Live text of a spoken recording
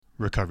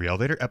Recovery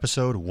Elevator,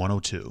 episode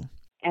 102.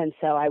 And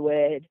so I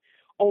would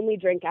only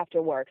drink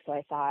after work. So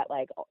I thought,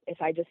 like,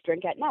 if I just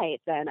drink at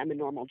night, then I'm a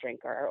normal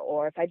drinker.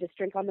 Or if I just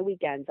drink on the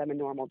weekends, I'm a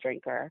normal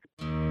drinker.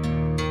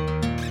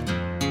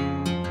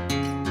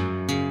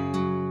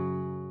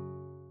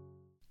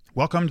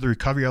 Welcome to the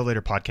Recovery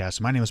Elevator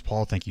podcast. My name is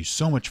Paul. Thank you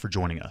so much for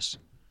joining us.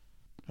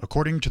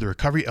 According to the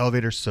Recovery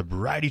Elevator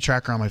sobriety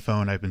tracker on my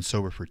phone, I've been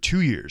sober for 2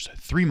 years,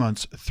 3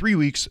 months, 3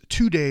 weeks,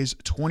 2 days,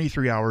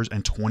 23 hours,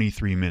 and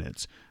 23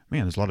 minutes.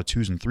 Man, there's a lot of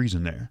 2s and 3s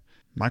in there.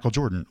 Michael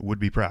Jordan would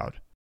be proud.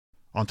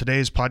 On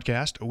today's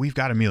podcast, we've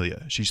got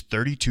Amelia. She's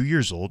 32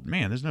 years old.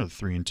 Man, there's another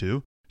 3 and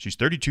 2. She's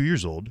 32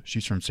 years old.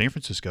 She's from San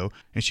Francisco,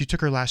 and she took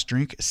her last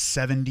drink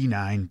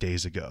 79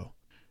 days ago.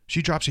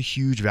 She drops a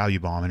huge value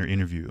bomb in her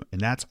interview,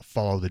 and that's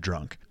follow the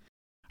drunk.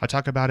 I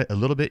talk about it a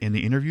little bit in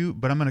the interview,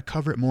 but I'm going to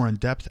cover it more in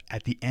depth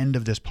at the end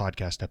of this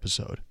podcast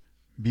episode.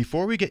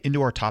 Before we get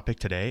into our topic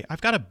today,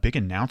 I've got a big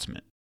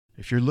announcement.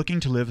 If you're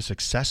looking to live a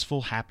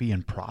successful, happy,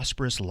 and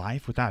prosperous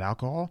life without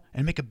alcohol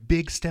and make a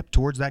big step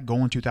towards that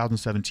goal in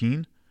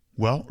 2017,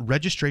 well,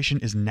 registration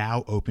is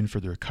now open for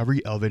the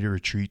Recovery Elevator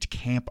Retreat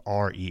Camp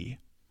RE.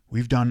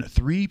 We've done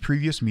 3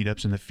 previous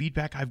meetups, and the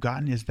feedback I've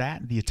gotten is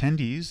that the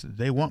attendees,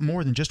 they want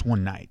more than just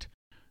one night.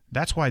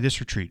 That's why this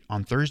retreat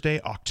on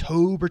Thursday,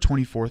 October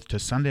 24th to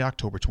Sunday,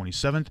 October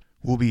 27th,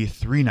 will be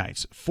 3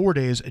 nights, 4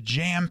 days,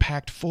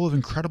 jam-packed full of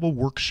incredible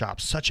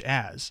workshops such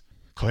as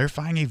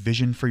clarifying a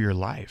vision for your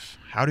life,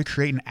 how to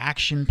create an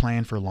action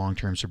plan for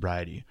long-term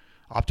sobriety,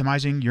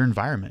 optimizing your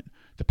environment,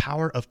 the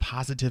power of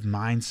positive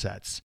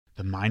mindsets,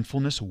 the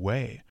mindfulness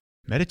way,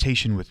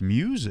 meditation with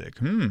music,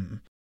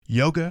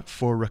 yoga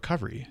for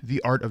recovery,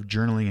 the art of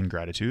journaling and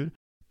gratitude,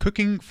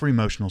 cooking for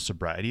emotional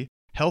sobriety,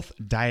 health,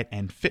 diet,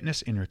 and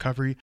fitness in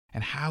recovery,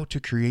 and how to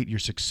create your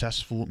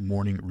successful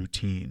morning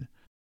routine.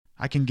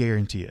 I can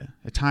guarantee you,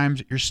 at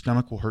times your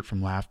stomach will hurt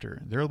from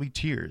laughter. There will be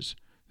tears.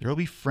 There will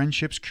be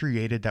friendships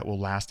created that will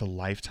last a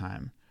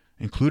lifetime.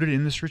 Included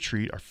in this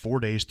retreat are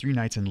 4 days, 3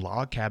 nights in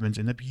log cabins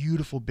in the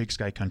beautiful Big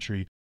Sky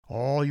country.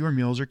 All your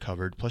meals are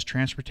covered, plus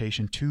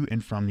transportation to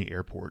and from the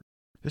airport.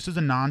 This is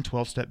a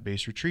non-12-step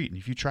based retreat, and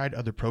if you tried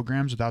other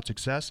programs without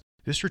success,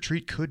 this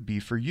retreat could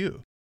be for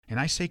you. And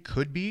I say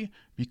could be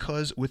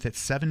because with it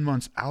 7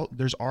 months out,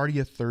 there's already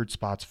a third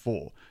spot's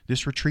full.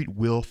 This retreat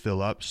will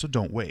fill up, so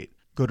don't wait.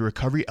 Go to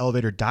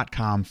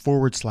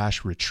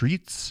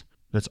recoveryelevator.com/retreats.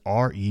 That's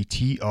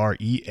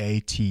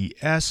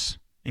RETREATS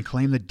and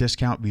claim the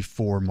discount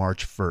before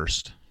March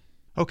 1st.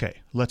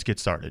 Okay, let's get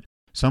started.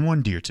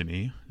 Someone dear to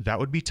me, that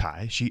would be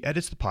Ty. She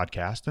edits the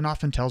podcast and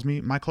often tells me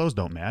my clothes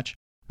don't match.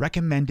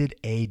 Recommended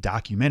a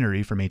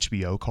documentary from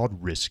HBO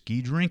called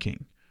Risky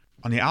Drinking.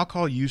 On the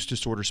alcohol use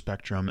disorder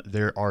spectrum,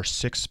 there are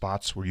 6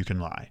 spots where you can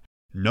lie.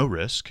 No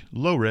risk,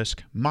 low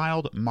risk,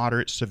 mild,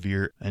 moderate,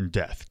 severe, and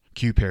death.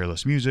 Cue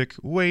perilous music.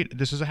 Wait,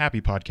 this is a happy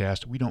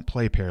podcast. We don't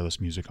play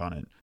perilous music on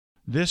it.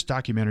 This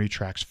documentary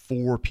tracks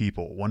 4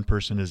 people. One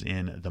person is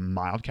in the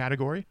mild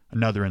category,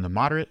 another in the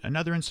moderate,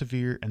 another in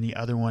severe, and the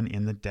other one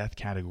in the death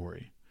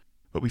category.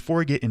 But before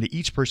we get into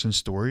each person's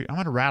story, I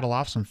want to rattle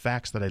off some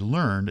facts that I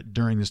learned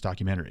during this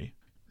documentary.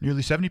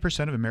 Nearly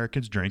 70% of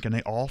Americans drink, and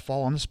they all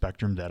fall on the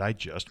spectrum that I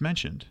just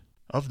mentioned.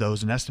 Of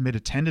those, an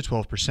estimated 10 to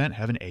 12%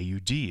 have an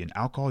AUD, an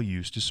alcohol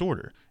use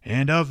disorder.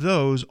 And of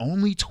those,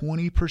 only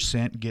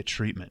 20% get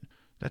treatment.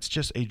 That's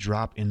just a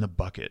drop in the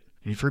bucket.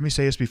 And you've heard me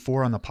say this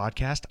before on the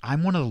podcast,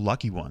 I'm one of the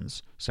lucky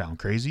ones. Sound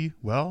crazy?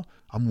 Well,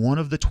 I'm one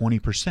of the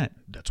 20%.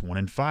 That's 1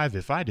 in 5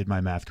 if I did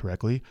my math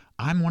correctly.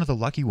 I'm one of the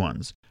lucky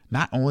ones.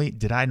 Not only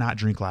did I not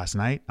drink last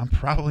night, I'm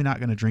probably not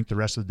going to drink the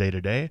rest of the day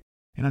today.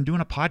 And I'm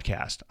doing a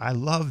podcast. I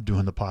love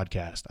doing the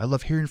podcast. I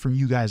love hearing from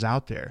you guys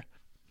out there.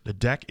 The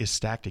deck is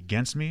stacked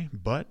against me,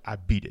 but I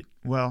beat it.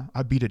 Well,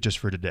 I beat it just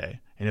for today.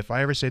 And if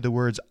I ever say the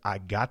words, I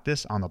got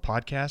this on the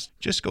podcast,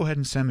 just go ahead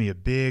and send me a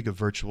big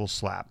virtual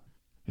slap.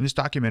 In this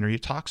documentary,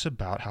 it talks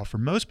about how for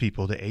most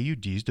people, the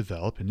AUDs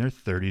develop in their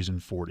 30s and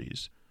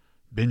 40s.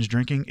 Binge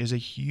drinking is a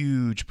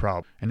huge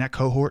problem, and that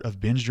cohort of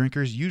binge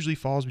drinkers usually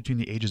falls between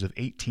the ages of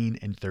 18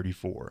 and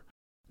 34.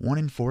 1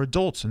 in 4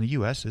 adults in the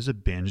U.S. is a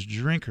binge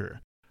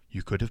drinker.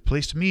 You could have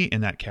placed me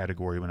in that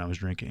category when I was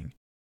drinking.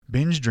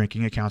 Binge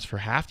drinking accounts for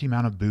half the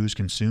amount of booze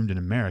consumed in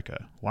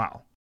America.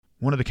 Wow.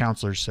 One of the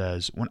counselors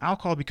says, when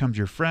alcohol becomes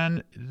your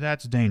friend,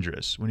 that's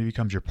dangerous. When it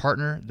becomes your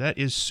partner, that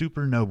is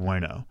super no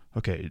bueno.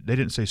 Okay, they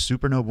didn't say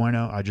super no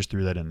bueno, I just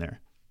threw that in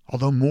there.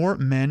 Although more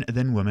men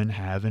than women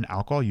have an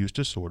alcohol use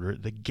disorder,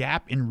 the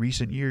gap in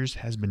recent years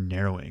has been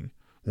narrowing.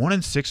 1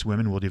 in 6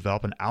 women will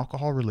develop an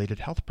alcohol-related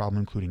health problem,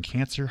 including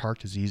cancer, heart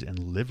disease, and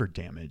liver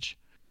damage.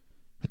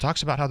 It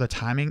talks about how the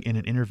timing in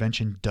an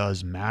intervention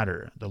does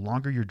matter. The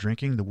longer you're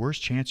drinking, the worse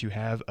chance you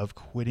have of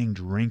quitting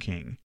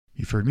drinking.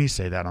 You've heard me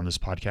say that on this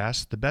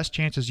podcast. The best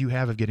chances you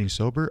have of getting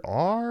sober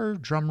are,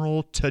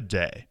 drumroll,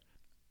 today.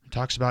 It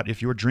talks about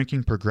if your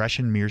drinking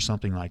progression mirrors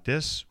something like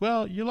this,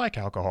 well, you like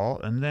alcohol,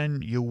 and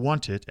then you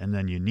want it, and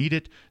then you need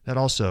it. That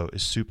also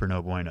is super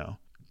no bueno.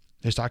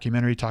 This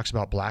documentary talks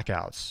about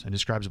blackouts and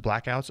describes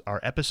blackouts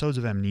are episodes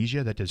of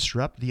amnesia that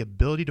disrupt the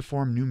ability to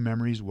form new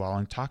memories while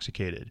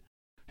intoxicated.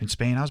 In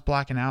Spain, I was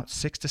blacking out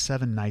 6 to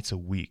 7 nights a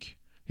week.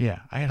 Yeah,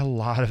 I had a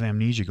lot of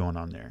amnesia going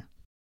on there.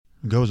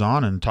 It goes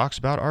on and talks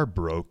about our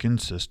broken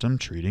system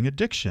treating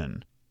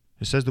addiction.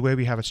 It says the way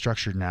we have it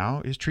structured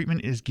now is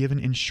treatment is given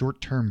in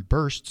short-term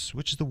bursts,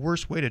 which is the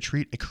worst way to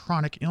treat a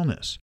chronic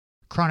illness.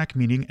 Chronic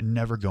meaning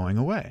never going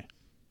away.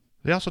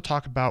 They also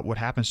talk about what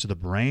happens to the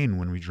brain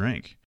when we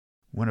drink.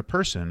 When a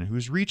person who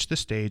has reached the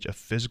stage of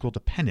physical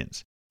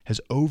dependence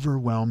has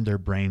overwhelmed their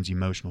brain's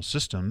emotional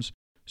systems,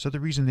 so the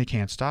reason they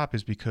can't stop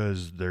is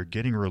because they're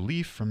getting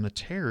relief from the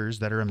terrors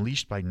that are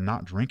unleashed by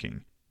not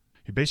drinking.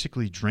 You're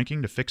basically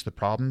drinking to fix the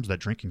problems that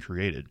drinking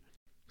created.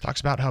 Talks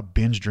about how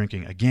binge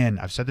drinking, again,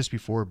 I've said this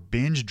before,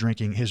 binge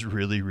drinking is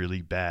really,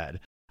 really bad.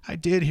 I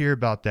did hear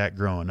about that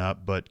growing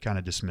up, but kind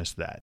of dismissed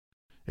that.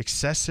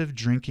 Excessive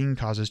drinking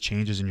causes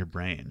changes in your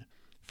brain.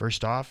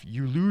 First off,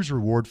 you lose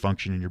reward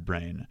function in your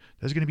brain.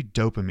 There's going to be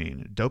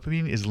dopamine.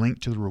 Dopamine is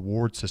linked to the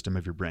reward system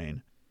of your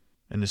brain.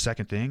 And the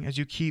second thing, as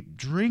you keep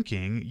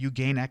drinking, you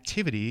gain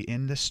activity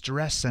in the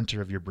stress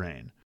center of your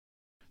brain.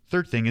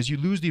 Third thing is you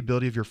lose the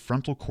ability of your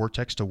frontal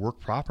cortex to work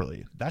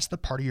properly. That's the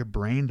part of your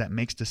brain that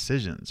makes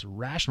decisions,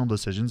 rational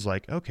decisions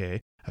like, okay,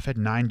 I've had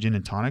 9 gin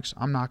and tonics,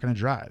 I'm not going to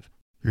drive.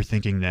 Your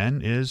thinking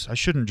then is, I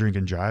shouldn't drink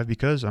and drive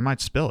because I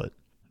might spill it.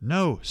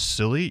 No,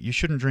 silly, you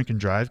shouldn't drink and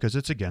drive because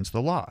it's against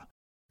the law.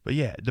 But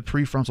yeah, the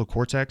prefrontal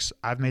cortex,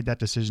 I've made that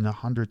decision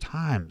 100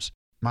 times.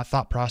 My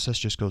thought process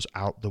just goes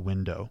out the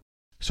window.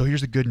 So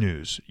here's the good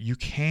news. You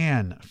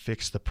can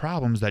fix the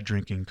problems that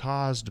drinking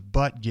caused,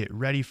 but get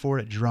ready for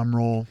it, drum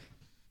roll.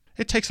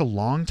 It takes a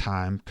long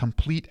time,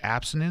 complete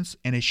abstinence,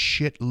 and a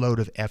shitload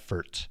of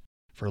effort.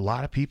 For a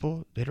lot of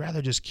people, they'd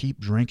rather just keep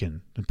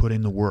drinking than put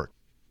in the work.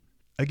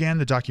 Again,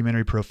 the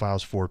documentary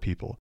profiles 4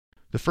 people.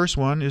 The first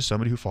one is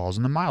somebody who falls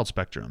in the mild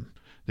spectrum.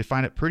 They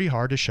find it pretty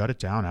hard to shut it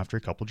down after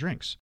a couple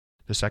drinks.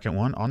 The second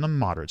one, on the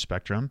moderate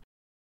spectrum,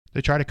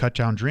 they try to cut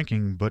down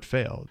drinking but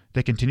fail.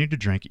 They continue to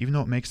drink even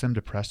though it makes them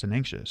depressed and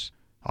anxious.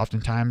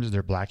 Oftentimes,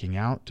 they're blacking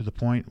out to the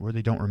point where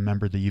they don't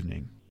remember the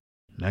evening.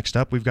 Next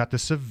up, we've got the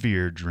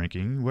severe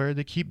drinking, where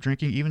they keep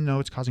drinking even though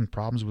it's causing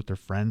problems with their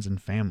friends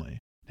and family.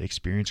 They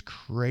experience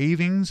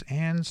cravings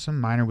and some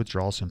minor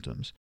withdrawal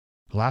symptoms.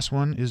 The last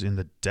one is in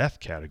the death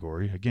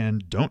category.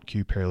 Again, don't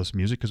cue perilous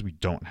music because we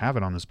don't have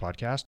it on this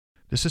podcast.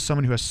 This is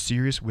someone who has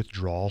serious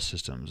withdrawal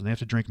systems, and they have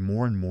to drink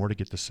more and more to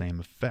get the same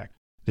effect.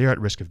 They are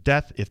at risk of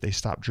death if they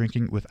stop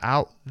drinking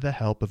without the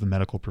help of a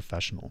medical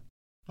professional.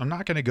 I'm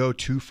not going to go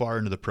too far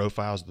into the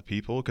profiles of the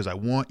people because I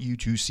want you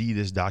to see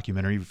this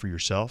documentary for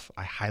yourself.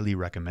 I highly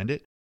recommend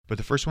it. But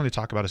the first one they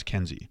talk about is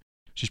Kenzie.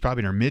 She's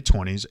probably in her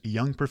mid-20s, a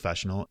young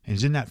professional, and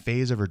is in that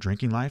phase of her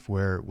drinking life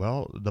where,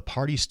 well, the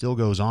party still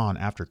goes on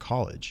after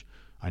college.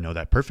 I know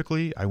that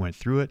perfectly. I went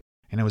through it,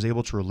 and I was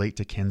able to relate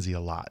to Kenzie a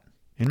lot.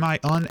 In my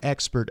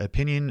unexpert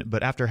opinion,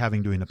 but after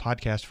having doing the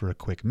podcast for a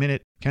quick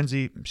minute,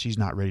 Kenzie, she's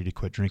not ready to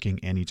quit drinking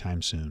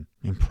anytime soon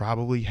and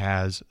probably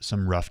has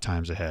some rough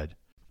times ahead.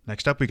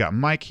 Next up, we got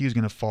Mike. He's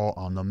going to fall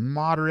on the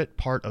moderate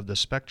part of the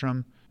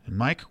spectrum. And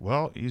Mike,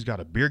 well, he's got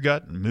a beer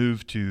gut and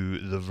moved to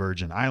the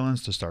Virgin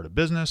Islands to start a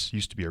business,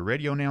 used to be a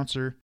radio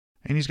announcer,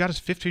 and he's got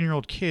his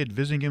 15-year-old kid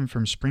visiting him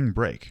from spring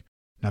break.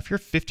 Now, if you're a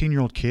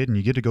 15-year-old kid and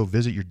you get to go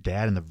visit your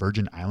dad in the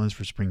Virgin Islands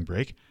for spring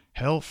break,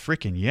 hell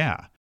freaking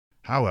yeah.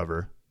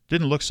 However,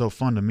 didn't look so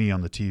fun to me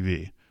on the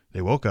TV.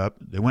 They woke up,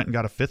 they went and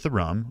got a 5th of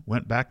rum,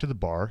 went back to the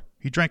bar,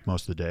 he drank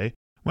most of the day,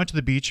 went to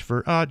the beach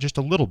for just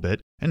a little bit,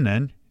 and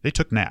then they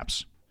took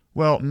naps.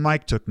 Well,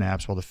 Mike took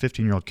naps while the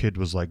 15-year-old kid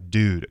was like,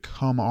 dude,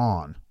 come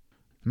on.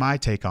 My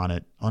take on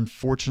it,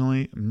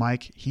 unfortunately,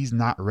 Mike, he's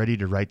not ready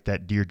to write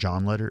that Dear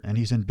John letter, and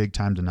he's in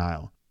big-time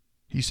denial.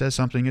 He says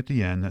something at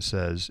the end that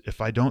says, if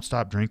I don't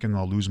stop drinking,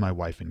 I'll lose my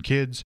wife and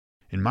kids.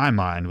 In my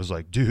mind, was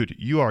like, dude,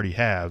 you already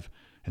have.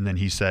 And then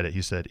he said it.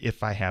 He said,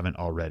 if I haven't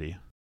already.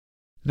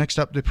 Next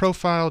up, they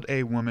profiled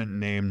a woman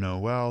named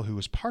Noelle who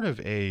was part of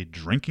a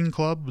drinking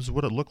club, was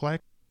what it looked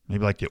like.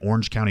 Maybe like the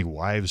Orange County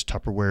Wives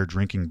Tupperware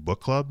Drinking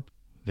Book Club.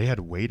 They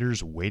had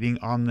waiters waiting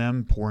on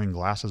them, pouring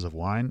glasses of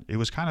wine. It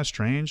was kind of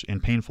strange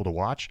and painful to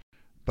watch,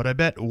 but I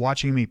bet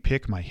watching me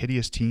pick my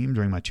hideous team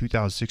during my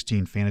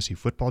 2016 fantasy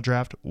football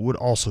draft would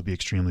also be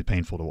extremely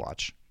painful to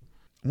watch.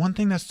 One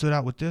thing that stood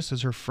out with this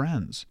is her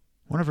friends.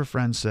 One of her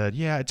friends said,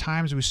 yeah, at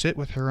times we sit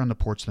with her on the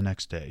porch the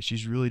next day.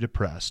 She's really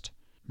depressed.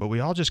 But we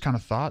all just kind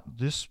of thought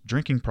this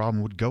drinking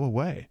problem would go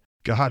away.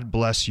 God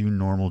bless you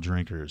normal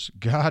drinkers.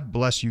 God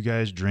bless you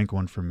guys, drink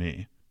one for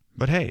me.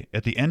 But hey,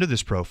 at the end of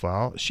this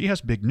profile, she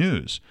has big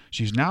news.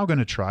 She's now going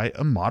to try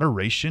a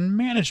moderation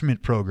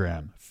management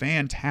program.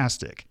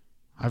 Fantastic.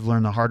 I've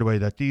learned the hard way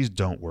that these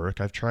don't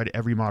work. I've tried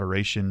every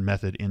moderation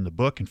method in the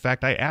book. In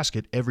fact, I ask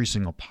it every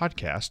single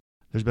podcast.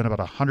 There's been about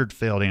 100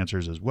 failed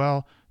answers as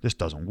well. This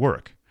doesn't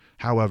work.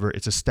 However,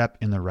 it's a step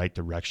in the right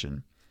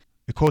direction.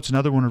 It quotes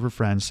another one of her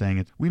friends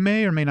saying, we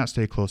may or may not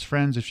stay close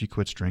friends if she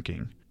quits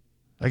drinking.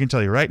 I can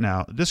tell you right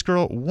now, this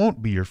girl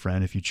won't be your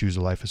friend if you choose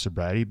a life of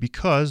sobriety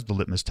because, the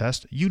litmus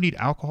test, you need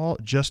alcohol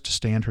just to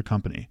stand her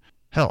company.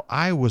 Hell,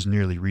 I was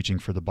nearly reaching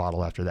for the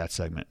bottle after that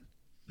segment.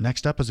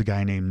 Next up is a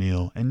guy named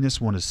Neil, and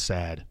this one is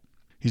sad.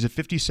 He's a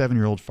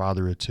 57-year-old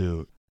father of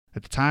 2.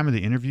 At the time of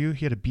the interview,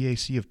 he had a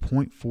BAC of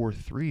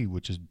 0.43,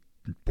 which is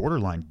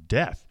borderline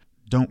death.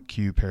 Don't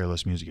cue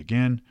perilous music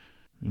again.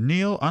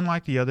 Neil,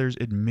 unlike the others,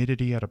 admitted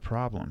he had a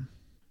problem.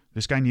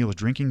 This guy Neil was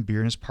drinking beer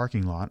in his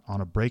parking lot on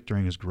a break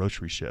during his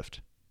grocery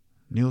shift.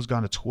 Neil's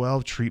gone to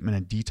 12 treatment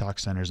and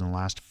detox centers in the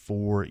last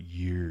 4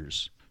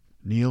 years.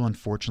 Neil,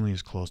 unfortunately,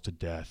 is close to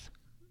death.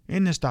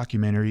 In this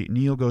documentary,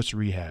 Neil goes to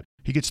rehab.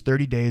 He gets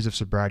 30 days of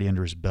sobriety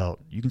under his belt.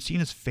 You can see in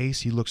his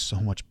face he looks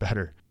so much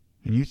better.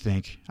 And you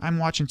think, I'm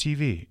watching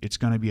TV. It's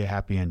going to be a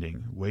happy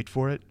ending. Wait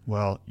for it?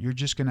 Well, you're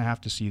just going to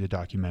have to see the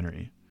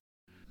documentary.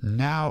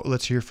 Now,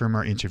 let's hear from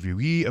our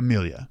interviewee,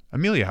 Amelia.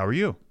 Amelia, how are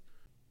you?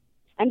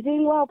 I'm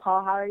doing well,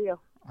 Paul. How are you?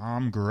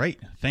 I'm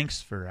great.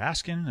 Thanks for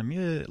asking.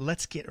 Amelia,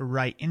 let's get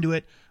right into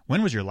it.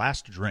 When was your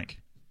last drink?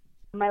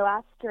 My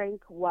last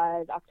drink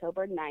was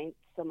October 9th,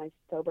 so my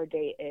sober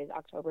date is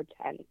October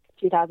 10th,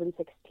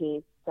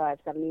 2016, so I have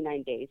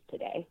 79 days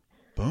today.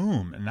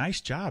 Boom.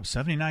 Nice job.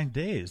 79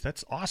 days.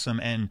 That's awesome.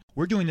 And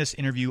we're doing this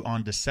interview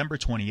on December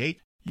 28th.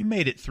 You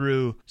made it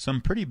through some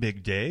pretty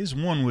big days.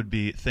 One would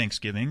be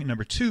Thanksgiving.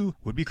 Number 2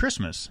 would be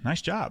Christmas.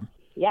 Nice job.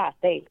 Yeah,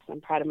 thanks.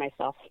 I'm proud of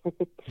myself.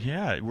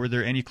 Yeah. Were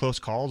there any close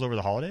calls over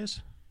the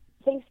holidays?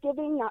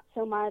 Thanksgiving, not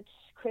so much.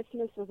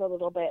 Christmas was a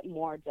little bit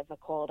more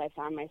difficult. I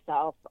found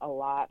myself a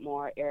lot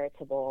more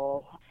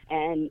irritable.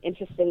 And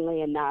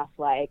interestingly enough,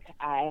 I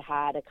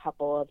had a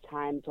couple of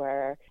times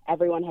where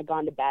everyone had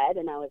gone to bed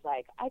and I was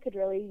like, I could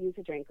really use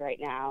a drink right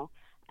now.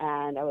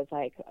 And I was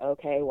like,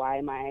 okay, why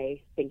am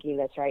I thinking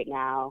this right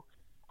now?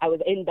 I was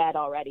in bed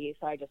already,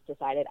 so I just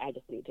decided I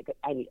just need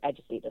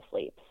to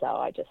sleep. So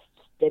I just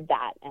did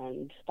that,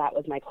 and that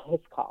was my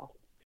close call.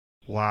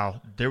 Wow,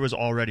 there was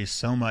already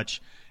so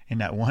much in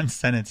that one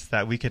sentence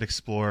that we could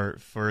explore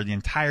for the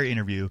entire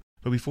interview.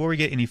 But before we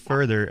get any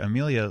further,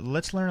 Amelia,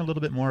 let's learn a little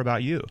bit more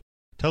about you.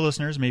 Tell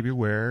listeners maybe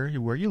where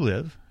you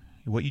live,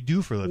 what you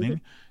do for a living.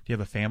 Do you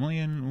have a family,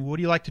 and what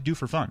do you like to do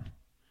for fun?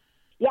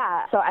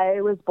 Yeah, so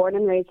I was born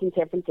and raised in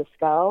San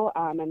Francisco.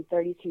 I'm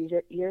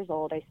 32 years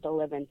old. I still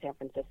live in San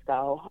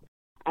Francisco.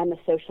 I'm a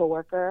social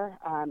worker,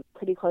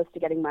 pretty close to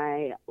getting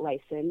my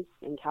license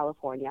in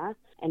California,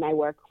 and I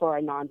work for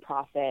a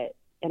nonprofit,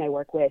 and I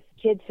work with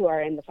kids who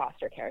are in the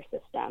foster care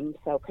system,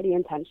 so pretty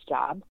intense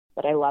job,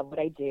 but I love what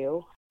I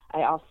do.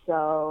 I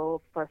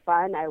also, for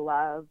fun, I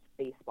love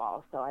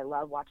baseball, so I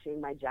love watching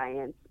my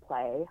Giants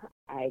play.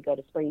 I go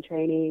to spring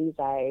trainings,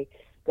 I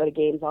go to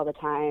games all the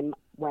time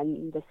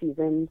when the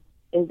season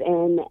is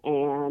in,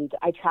 and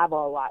I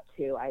travel a lot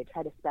too. I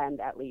try to spend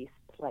at least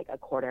a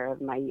quarter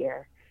of my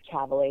year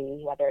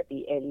traveling, whether it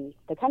be in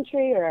the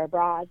country or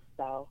abroad.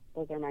 So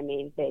those are my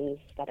main things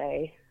that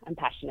I'm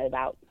passionate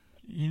about.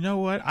 You know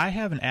what? I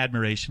have an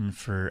admiration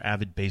for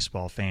avid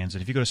baseball fans,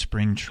 and if you go to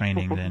spring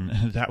training,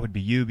 then that would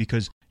be you,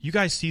 because you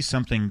guys see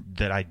something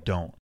that I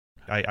don't.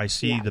 I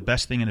see the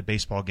best thing in a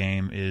baseball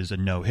game is a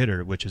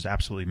no-hitter, which is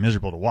absolutely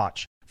miserable to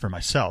watch for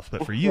myself.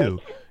 But for you,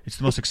 it's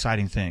the most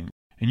exciting thing.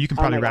 And you can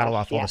probably rattle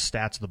off all the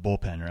stats of the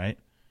bullpen, right?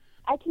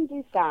 I can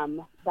do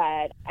some,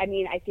 but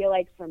I feel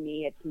like for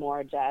me, it's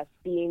more just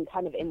being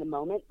kind of in the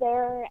moment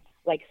there.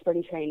 Like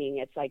spring training,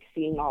 it's like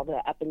seeing all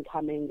the up and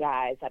coming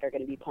guys that are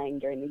going to be playing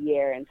during the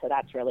year. And so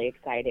that's really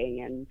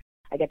exciting. And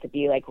I get to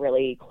be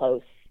really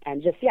close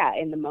and just,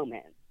 in the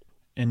moment.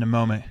 In the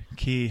moment.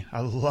 Key.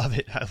 I love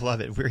it. I love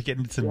it. We're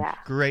getting some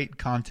great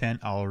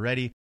content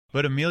already.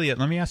 But Amelia,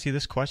 let me ask you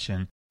this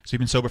question. So you've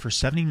been sober for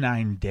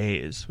 79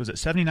 days. Was it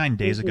 79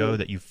 days ago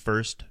that you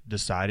first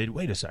decided,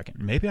 wait a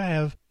second, maybe I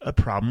have a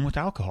problem with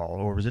alcohol?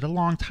 Or was it a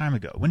long time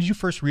ago? When did you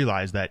first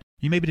realize that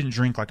you maybe didn't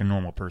drink like a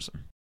normal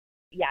person?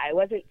 Yeah, it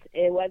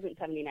wasn't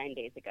 79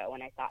 days ago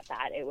when I thought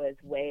that. It was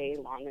way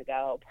long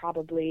ago,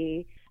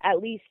 probably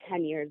at least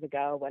 10 years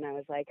ago, when I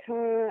was like,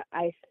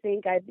 I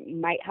think I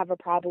might have a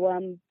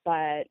problem,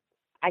 but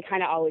I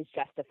kind of always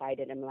justified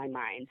it in my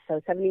mind.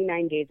 So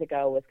 79 days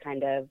ago was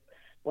kind of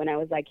when I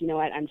was like, you know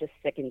what, I'm just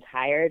sick and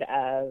tired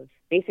of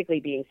basically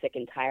being sick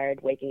and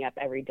tired, waking up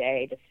every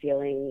day, just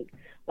feeling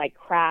like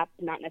crap,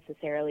 not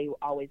necessarily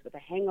always with a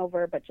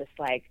hangover, but just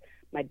like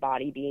my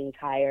body being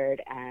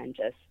tired, and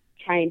just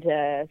trying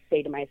to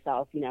say to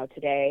myself,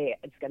 today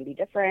it's going to be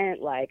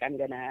different. Like, I'm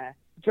going to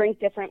drink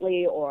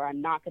differently, or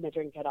I'm not going to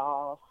drink at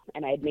all.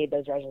 And I had made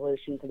those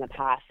resolutions in the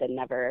past and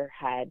never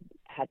had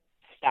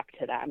stuck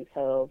to them.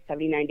 So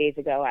 79 days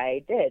ago,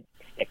 I did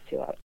stick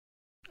to it.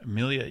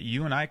 Amelia,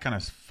 you and I kind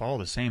of follow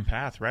the same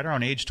path. Right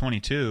around age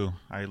 22,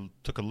 I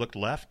took a look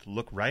left,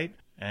 look right,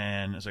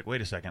 and I was like,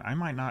 wait a second, I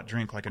might not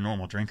drink like a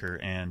normal drinker.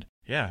 And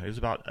it was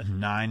about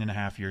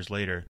 9.5 years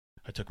later,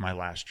 I took my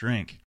last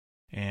drink.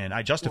 And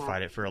I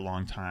justified it for a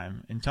long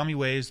time. And tell me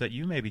ways that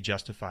you maybe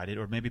justified it,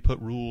 or maybe put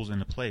rules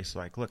into place.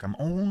 Like, look, I'm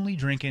only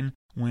drinking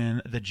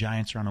when the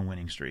Giants are on a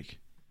winning streak.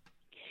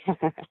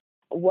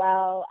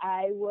 Well,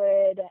 I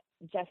would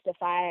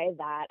justify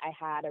that I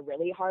had a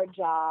really hard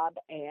job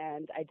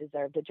and I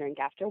deserved a drink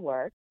after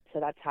work. So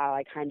that's how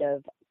I kind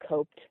of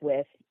coped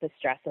with the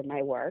stress of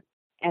my work.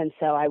 And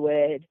so I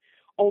would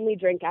only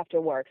drink after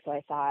work. So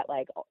I thought,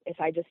 if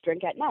I just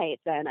drink at night,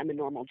 then I'm a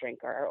normal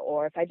drinker.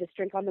 Or if I just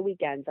drink on the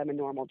weekends, I'm a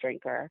normal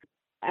drinker.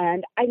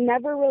 And I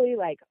never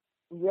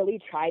really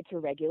tried to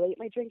regulate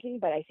my drinking,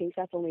 but I think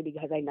that's only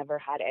because I never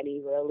had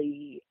any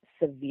really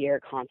severe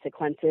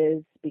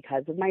consequences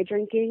because of my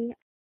drinking.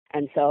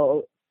 And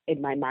so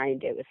in my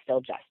mind, it was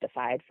still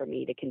justified for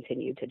me to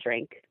continue to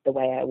drink the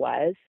way I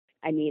was.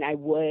 I mean, I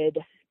would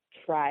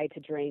try to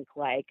drink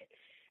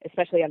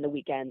especially on the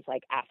weekends,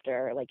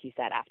 after, like you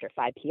said, after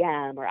 5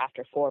 p.m. or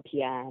after 4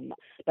 p.m.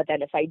 But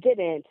then if I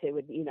didn't, it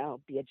would,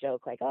 be a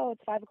joke oh,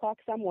 it's 5 o'clock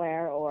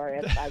somewhere. Or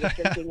if I was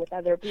drinking with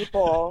other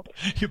people.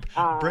 You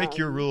break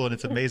your rule, and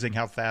it's amazing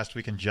how fast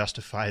we can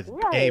justify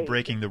right. A,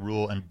 breaking the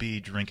rule, and B,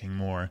 drinking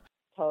more.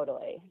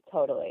 Totally.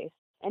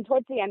 And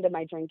towards the end of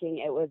my drinking,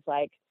 it was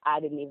I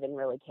didn't even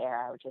really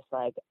care. I was just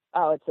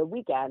oh, it's a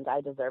weekend.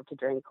 I deserve to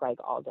drink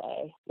all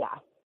day. Yeah.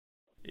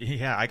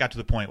 Yeah, I got to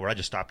the point where I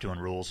just stopped doing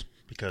rules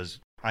because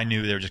I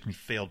knew they were just going to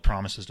be failed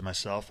promises to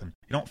myself. And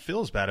you don't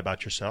feel as bad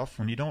about yourself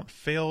when you don't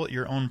fail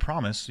your own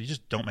promise. You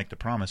just don't make the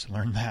promise.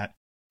 Learn that.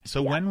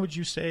 So When would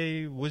you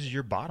say was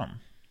your bottom?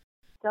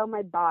 So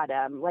my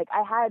bottom,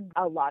 I had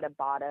a lot of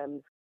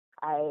bottoms.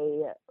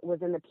 I was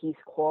in the Peace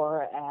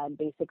Corp and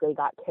basically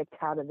got kicked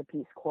out of the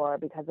Peace Corp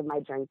because of my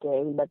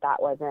drinking, but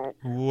that wasn't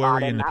Where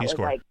were you in the Peace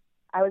Corp?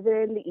 I was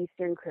in the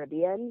Eastern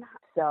Caribbean,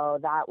 so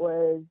that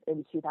was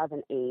in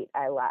 2008.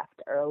 I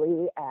left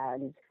early,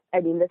 and I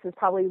mean, this is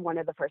probably one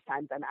of the first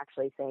times I'm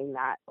actually saying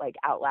that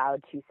out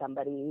loud to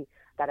somebody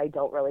that I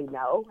don't really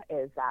know,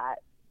 is that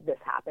this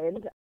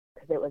happened,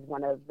 because it was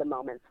one of the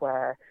moments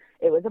where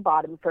it was a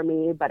bottom for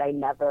me, but I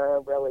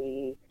never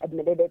really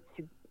admitted it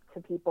to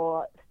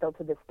people. Still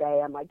to this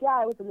day, I'm yeah,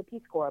 I was in the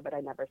Peace Corps, but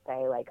I never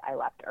say I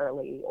left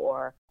early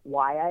or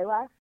why I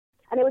left.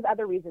 And it was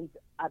other reasons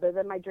other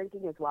than my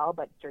drinking as well,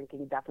 but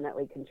drinking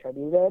definitely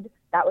contributed.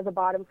 That was a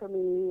bottom for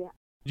me.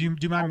 Do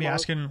you mind me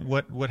asking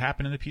what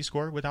happened in the Peace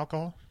Corps with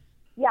alcohol?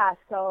 Yeah,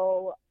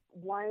 so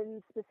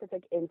one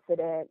specific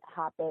incident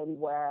happened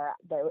where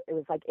it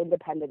was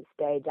Independence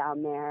Day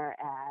down there,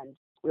 and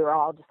we were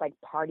all just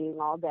partying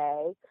all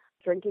day,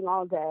 drinking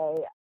all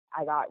day.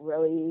 I got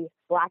really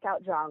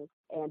blackout drunk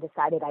and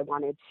decided I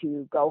wanted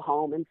to go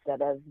home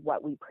instead of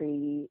what we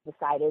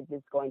decided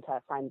is going to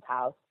a friend's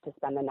house to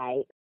spend the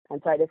night.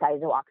 And so I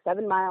decided to walk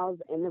 7 miles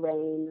in the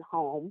rain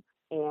home.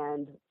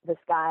 And this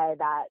guy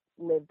that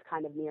lived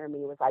kind of near me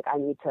was I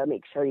need to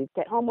make sure you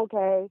get home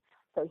okay.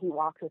 So he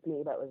walked with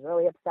me, but was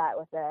really upset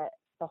with it,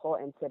 the whole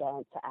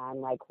incident,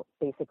 and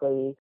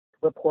basically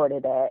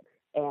reported it.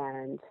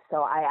 And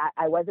so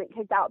I wasn't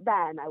kicked out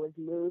then. I was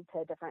moved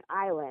to a different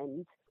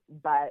island,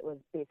 but was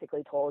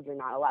basically told you're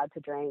not allowed to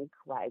drink.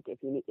 If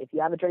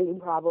you have a drinking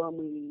problem,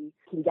 we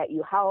can get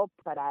you help.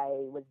 But I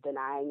was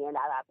denying it at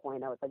that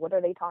point. I was what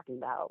are they talking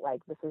about?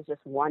 This is just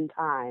one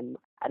time.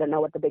 I don't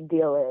know what the big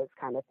deal is,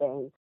 kind of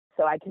thing.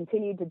 So I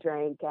continued to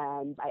drink,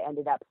 and I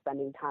ended up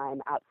spending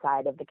time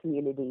outside of the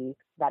community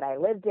that I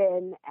lived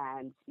in.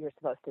 And you're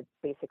supposed to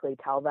basically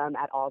tell them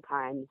at all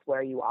times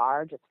where you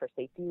are, just for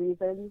safety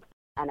reasons.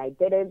 And I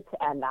didn't,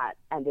 and that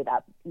ended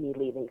up me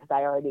leaving because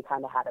I already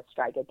kind of had a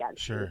strike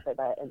against me for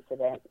the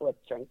incident with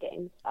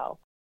drinking. So,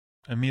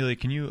 Amelia,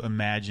 can you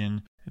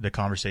imagine the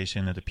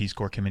conversation that the Peace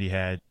Corps committee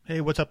had? Hey,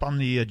 what's up on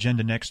the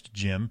agenda next,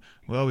 Jim?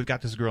 Well, we've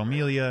got this girl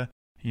Amelia.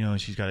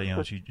 She's got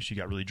she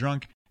got really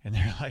drunk, and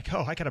they're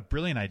oh, I got a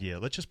brilliant idea.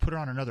 Let's just put her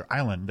on another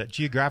island. That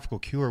geographical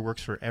cure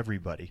works for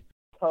everybody.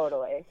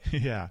 Totally.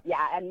 Yeah.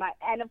 Yeah,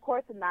 and of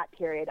course in that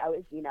period I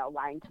was,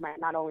 lying to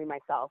not only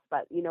myself,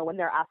 but when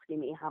they're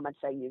asking me how much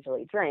I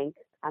usually drink,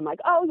 I'm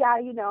oh yeah,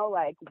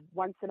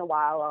 once in a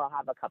while I'll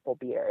have a couple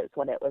beers,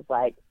 when it was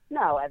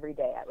no, every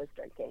day I was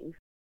drinking.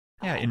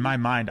 Yeah, in my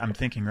mind, I'm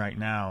thinking right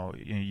now,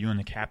 you and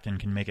the captain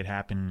can make it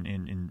happen.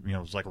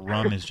 It's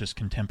rum is just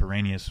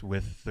contemporaneous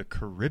with the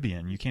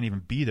Caribbean. You can't even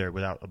be there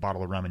without a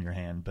bottle of rum in your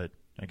hand, but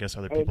I guess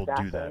other people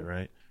do that,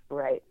 right?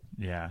 Right.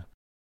 Yeah.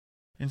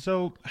 And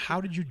so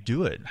how did you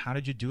do it? How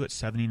did you do it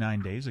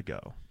 79 days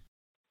ago?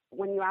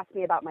 When you asked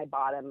me about my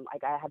bottom,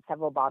 I had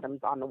several bottoms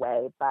on the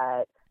way,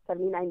 but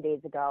 79 days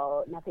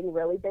ago, nothing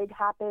really big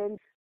happened.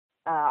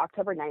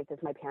 October 9th is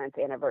my parents'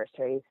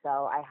 anniversary, so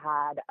I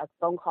had a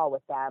phone call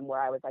with them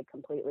where I was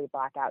completely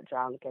blackout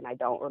drunk, and I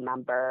don't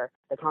remember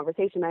the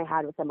conversation I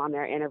had with them on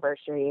their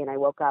anniversary. And I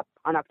woke up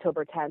on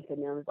October 10th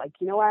and I was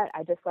you know what?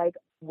 I just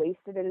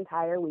wasted an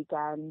entire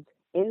weekend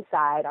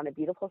inside on a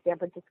beautiful San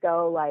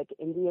Francisco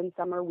Indian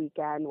summer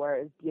weekend where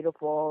it was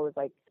beautiful. It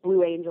was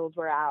blue angels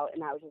were out,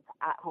 and I was just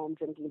at home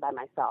drinking by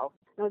myself.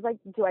 And I was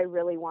do I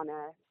really want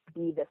to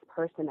be this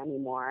person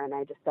anymore? And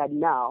I just said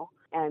no.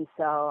 And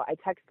so I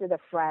texted a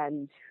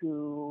friend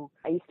who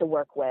I used to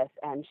work with,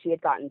 and she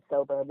had gotten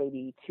sober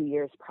maybe 2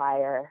 years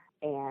prior.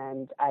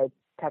 And I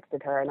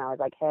texted her and I was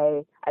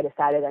hey, I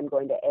decided I'm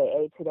going to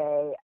AA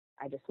today.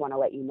 I just want to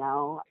let you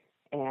know.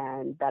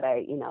 And that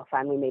I,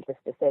 finally made this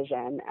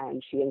decision,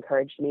 and she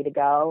encouraged me to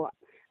go.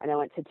 And I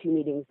went to 2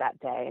 meetings that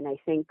day. And I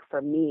think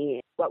for me,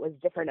 what was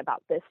different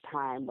about this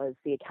time was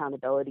the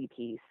accountability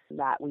piece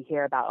that we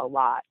hear about a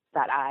lot,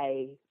 that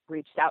I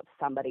reached out to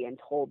somebody and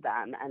told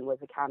them and was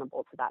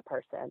accountable to that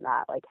person,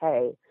 that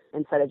hey,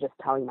 instead of just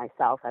telling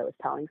myself, I was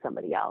telling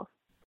somebody else.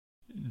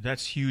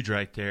 That's huge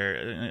right there.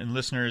 And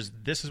listeners,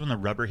 this is when the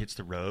rubber hits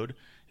the road,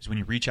 is when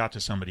you reach out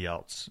to somebody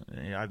else.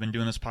 I've been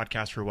doing this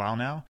podcast for a while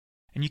now,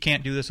 and you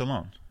can't do this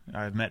alone.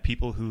 I've met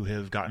people who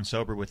have gotten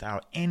sober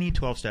without any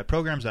 12-step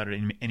programs, without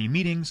any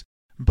meetings,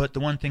 but the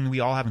one thing we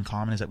all have in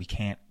common is that we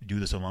can't do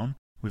this alone.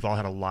 We've all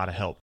had a lot of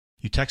help.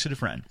 You texted a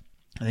friend,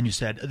 and then you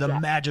said the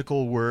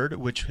magical word,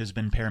 which has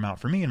been paramount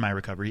for me in my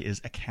recovery, is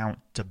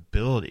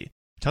accountability.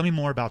 Tell me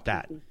more about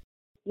that.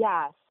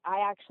 Yes,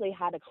 I actually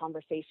had a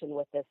conversation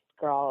with this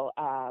girl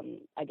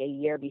like a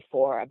year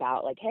before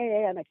about like,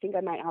 hey, and I think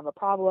I might have a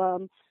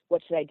problem.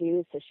 What should I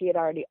do? So she had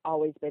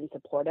always been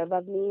supportive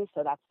of me.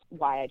 So that's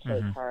why I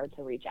chose her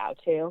to reach out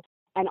to.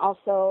 And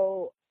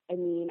also, I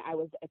mean, I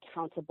was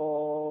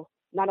accountable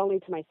not only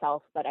to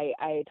myself, but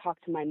I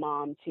talked to my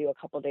mom too a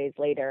couple days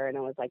later, and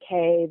I was like,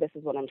 hey, this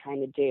is what I'm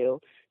trying to do.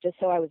 Just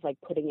so I was like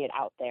putting it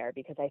out there,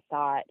 because I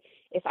thought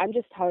if I'm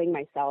just telling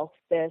myself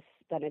this,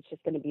 then it's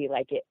just going to be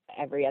like it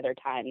every other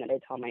time that I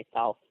tell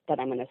myself that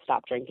I'm going to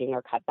stop drinking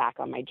or cut back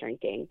on my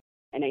drinking.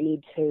 And I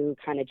need to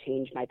kind of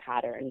change my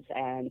patterns.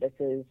 And this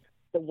is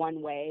the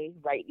one way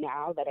right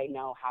now that I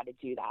know how to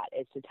do that,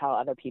 is to tell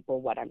other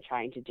people what I'm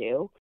trying to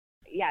do.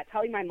 Yeah,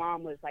 telling my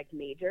mom was like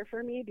major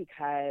for me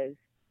because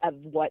of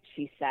what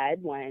she said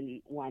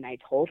when I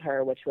told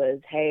her, which was,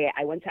 hey,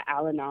 I went to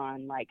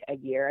Al-Anon like a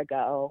year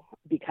ago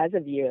because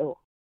of you.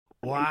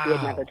 Wow. And she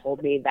had never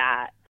told me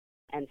that.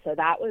 And so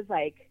that was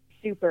like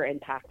super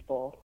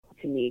impactful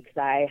to me,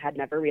 because I had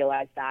never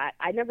realized that.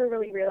 I never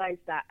really realized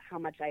that how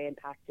much I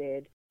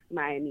impacted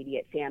my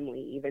immediate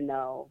family, even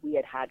though we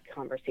had had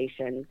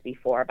conversations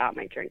before about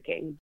my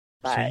drinking.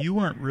 But, so you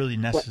weren't really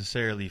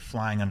necessarily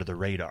flying under the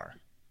radar.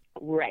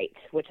 Right,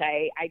 which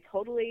I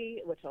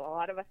totally, which a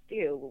lot of us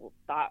do,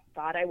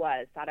 thought I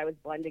was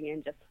blending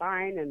in just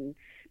fine. And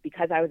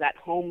because I was at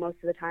home most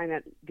of the time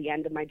at the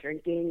end of my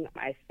drinking,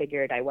 I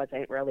figured I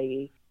wasn't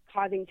really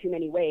causing too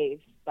many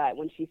waves. But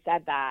when she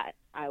said that,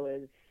 I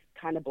was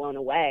kind of blown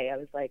away. I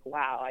was like,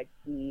 wow, I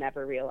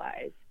never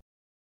realized.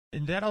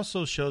 And that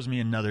also shows me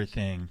another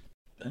thing.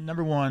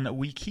 Number one,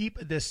 we keep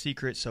this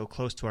secret so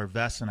close to our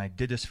vest, and I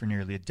did this for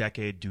nearly a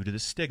decade due to the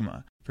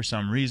stigma. For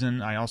some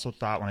reason, I also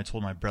thought when I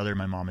told my brother,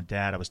 my mom, and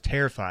dad, I was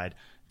terrified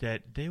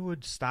that they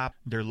would stop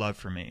their love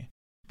for me.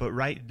 But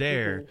right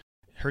there,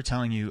 her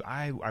telling you,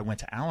 I went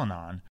to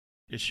Al-Anon,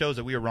 it shows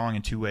that we were wrong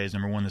in two ways.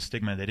 Number one, the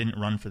stigma, they didn't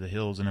run for the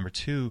hills. And number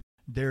two,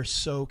 they're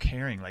so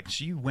caring. Like,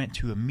 she went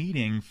to a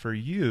meeting for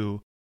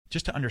you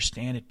just to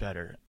understand it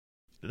better.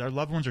 Our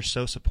loved ones are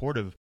so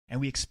supportive, and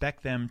we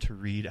expect them to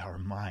read our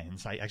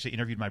minds. I actually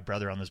interviewed my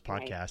brother on this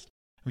podcast. Right.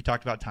 We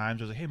talked about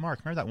times. I was like, hey, Mark,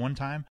 remember that one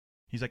time?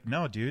 He's like,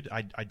 no, dude,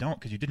 I don't,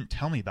 because you didn't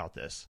tell me about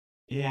this.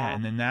 Yeah,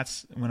 and then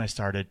that's when I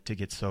started to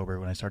get sober,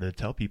 when I started to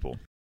tell people.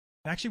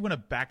 I actually want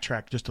to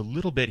backtrack just a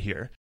little bit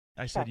here.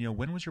 I said,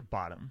 when was your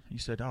bottom? You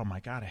said, oh, my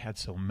God, I had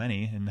so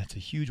many, and that's a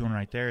huge one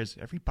right there, is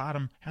every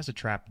bottom has a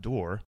trap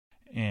door.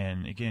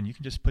 And, again, you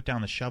can just put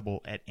down the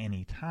shovel at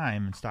any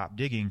time and stop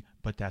digging,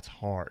 but that's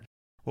hard.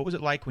 What was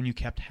it like when you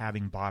kept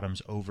having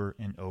bottoms over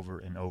and over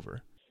and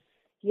over?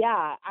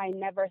 Yeah, I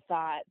never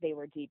thought they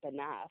were deep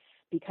enough,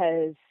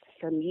 because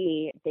for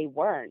me, they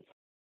weren't.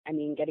 I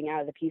mean, getting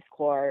out of the Peace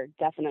Corp,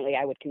 definitely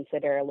I would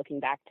consider, looking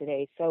back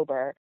today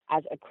sober,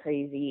 as a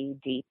crazy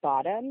deep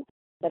bottom.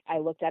 But I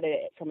looked at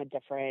it from a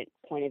different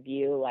point of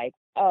view, like,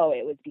 oh,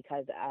 it was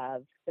because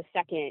of the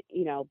second,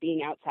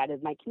 being outside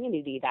of my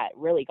community that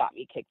really got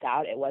me kicked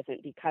out. It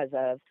wasn't because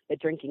of the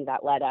drinking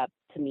that led up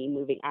to me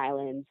moving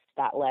islands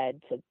that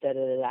led to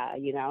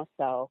da-da-da-da,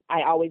 So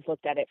I always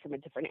looked at it from a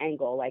different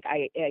angle. Like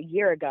a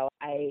year ago,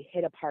 I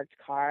hit a parked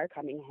car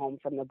coming home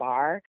from the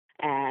bar,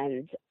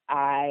 and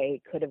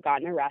I could have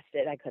gotten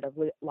arrested. I could have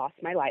lost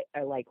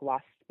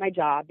my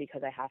job,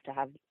 because I have to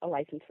have a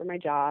license for my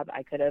job.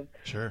 I could have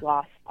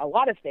lost a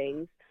lot of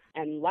things.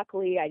 And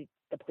luckily,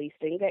 the police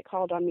didn't get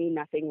called on me.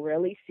 Nothing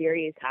really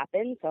serious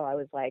happened. So I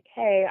was like,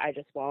 hey,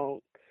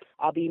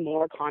 I'll be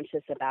more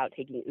conscious about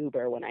taking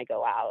Uber when I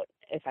go out,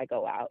 if I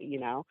go out,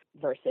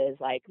 versus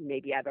like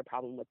maybe I have a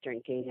problem with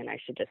drinking and I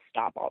should just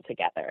stop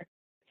altogether.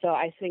 So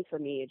I think for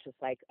me, it's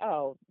just like,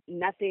 oh,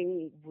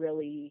 nothing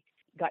really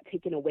got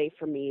taken away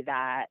from me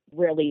that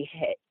really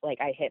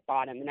I hit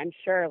bottom. And I'm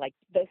sure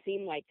those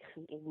seem like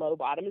low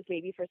bottoms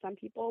maybe for some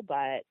people,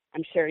 but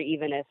I'm sure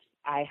even if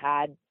I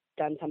had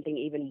done something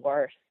even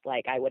worse,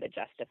 I would have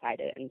justified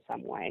it in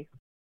some way.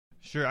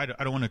 Sure. I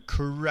don't want to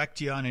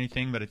correct you on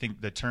anything, but I think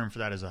the term for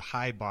that is a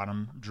high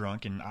bottom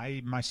drunk. And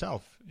I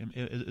myself,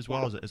 as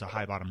well as a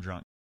high bottom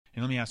drunk.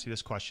 And let me ask you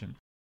this question,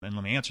 and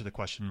let me answer the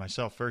question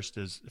myself first.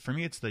 Is for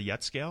me, it's the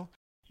yet scale.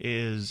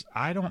 Is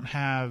I don't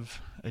have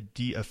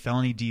a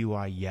felony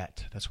DUI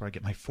yet. That's where I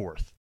get my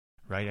fourth,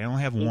 right? I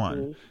only have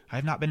one. I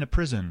have not been to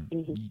prison, ...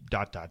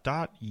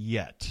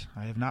 yet.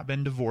 I have not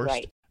been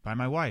divorced by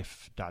my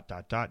wife, ...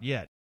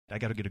 yet. I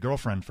got to get a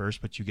girlfriend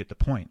first, but you get the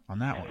point on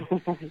that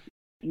one.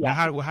 Now,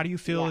 how do you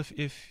feel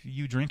if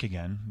you drink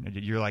again?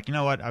 You're like, you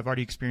know what? I've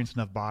already experienced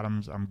enough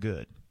bottoms. I'm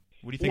good.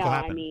 What do you think will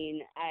happen? I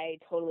mean, I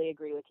totally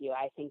agree with you.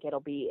 I think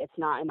it's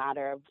not a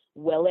matter of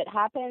will it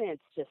happen.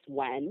 It's just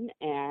when.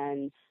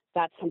 And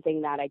that's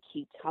something that I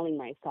keep telling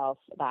myself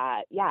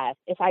that, yeah,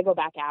 if I go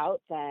back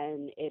out,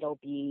 then it'll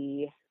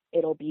be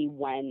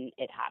when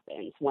it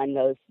happens, when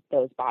those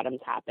bottoms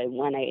happen,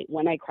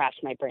 when I crash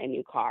my brand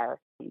new car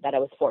that I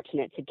was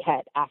fortunate to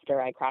get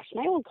after I crashed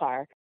my old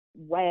car,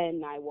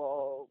 when I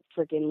will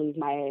freaking lose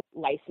my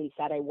license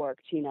that I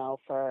worked,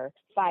 for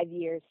 5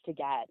 years to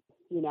get,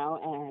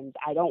 and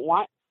I don't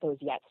want those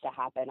yets to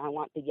happen. I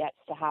want the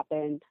yets to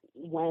happen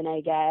when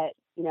I get,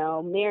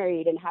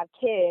 married and have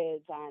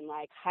kids and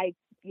like hike,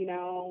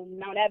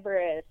 Mount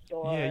Everest,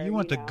 or yeah, you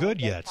want the good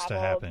yets to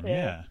happen.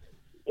 Yeah.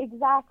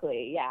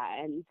 Exactly.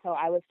 Yeah. And so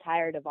I was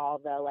tired of all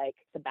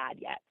the bad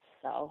yets.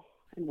 So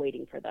I'm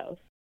waiting for those.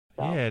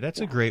 So, yeah, that's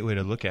a great way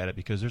to look at it,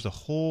 because there's a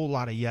whole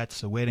lot of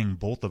yets awaiting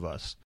both of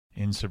us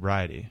in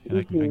sobriety. And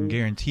I can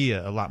guarantee you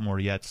a lot more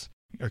yets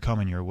are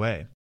coming your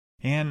way.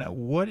 And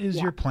what is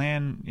your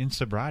plan in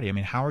sobriety? I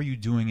mean, how are you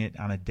doing it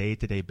on a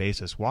day-to-day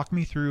basis? Walk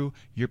me through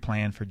your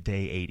plan for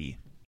day 80.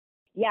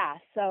 Yeah,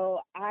 so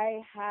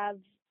AA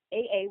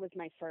was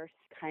my first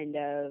kind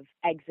of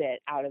exit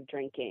out of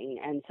drinking.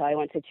 And so I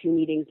went to 2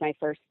 meetings my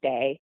first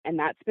day, and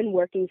that's been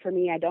working for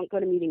me. I don't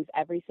go to meetings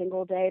every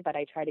single day, but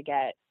I try to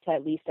get to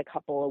at least a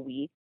couple a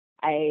week.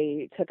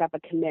 I took up a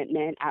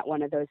commitment at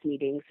one of those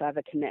meetings. So I have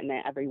a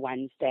commitment every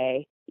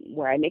Wednesday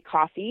where I make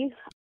coffee.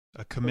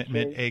 A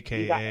commitment,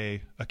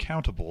 AKA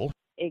accountable.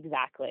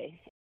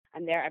 Exactly.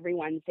 I'm there every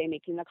Wednesday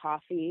making the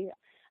coffee.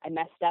 I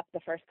messed up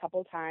the first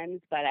couple times,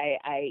 but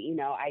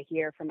I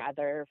hear from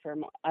other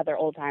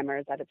old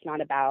timers that it's not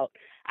about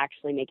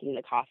actually making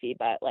the coffee,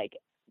 but like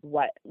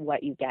what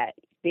you get,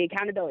 the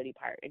accountability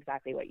part,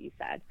 exactly what you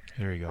said.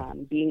 There you go.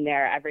 Being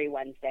there every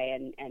Wednesday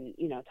and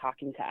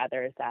talking to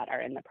others that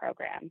are in the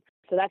program.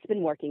 So that's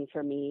been working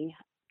for me.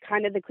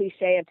 Kind of the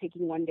cliche of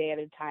taking one day at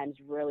a time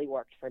has really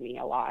worked for me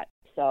a lot.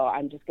 So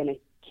I'm just going to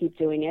keep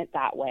doing it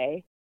that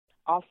way.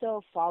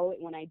 Also follow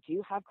it when I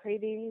do have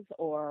cravings,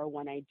 or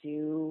when I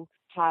do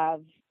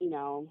have,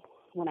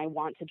 when I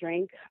want to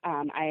drink.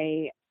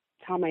 I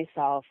tell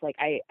myself,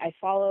 I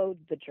follow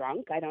the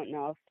drunk. I don't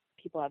know if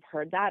people have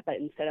heard that, but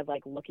instead of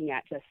looking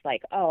at just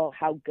oh,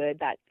 how good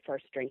that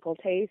first drink will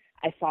taste,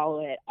 I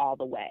follow it all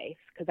the way,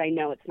 because I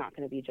know it's not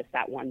going to be just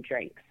that one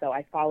drink. So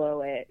I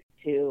follow it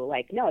to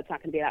no, it's not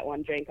going to be that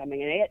one drink. I'm going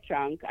to get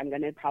drunk. I'm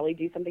going to probably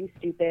do something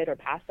stupid or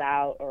pass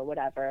out or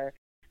whatever.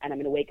 And I'm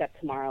going to wake up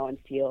tomorrow and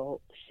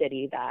feel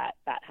shitty that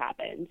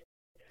happened.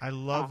 I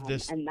love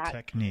this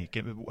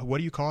technique. What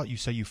do you call it? You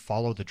say you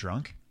follow the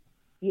drunk?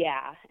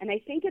 Yeah. And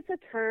I think it's a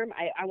term.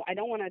 I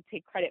don't want to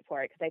take credit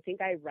for it, because I think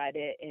I read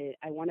it.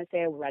 I want to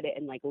say I read it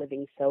in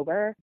Living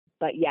Sober.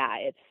 But yeah,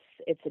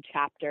 it's a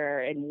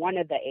chapter in one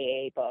of the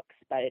AA books.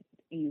 But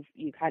you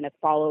kind of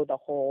follow the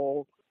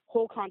whole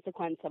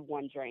consequence of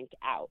one drink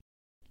out.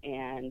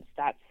 And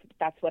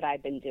that's what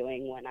I've been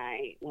doing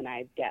when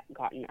I've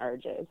gotten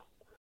urges.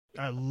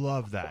 I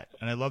love that.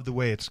 And I love the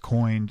way it's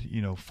coined,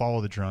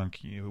 follow the drunk,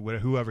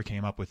 whoever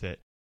came up with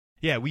it.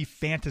 Yeah, we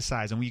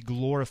fantasize and we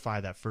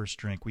glorify that first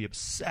drink. We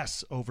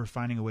obsess over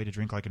finding a way to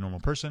drink like a normal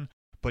person.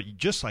 But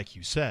just like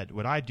you said,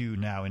 what I do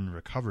now in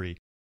recovery,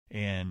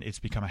 and it's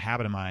become a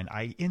habit of mine,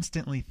 I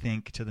instantly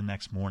think to the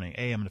next morning,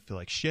 I'm going to feel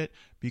like shit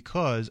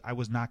because I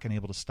was not going to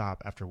be able to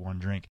stop after one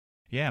drink.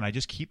 Yeah, and I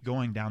just keep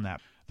going down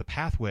the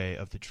pathway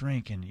of the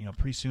drink, and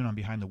pretty soon I'm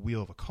behind the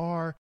wheel of a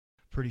car.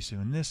 Pretty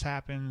soon this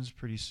happens.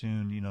 Pretty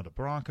soon, the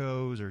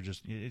Broncos, or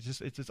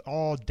it's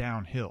all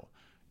downhill.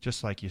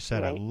 Just like you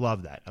said, right. I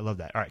love that.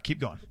 All right, keep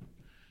going.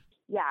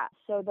 Yeah,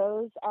 so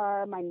those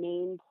are my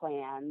main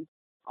plans.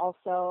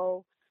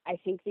 Also, I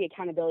think the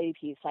accountability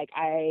piece,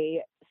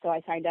 I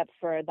signed up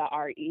for the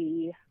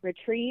RE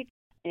retreat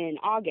in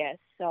August.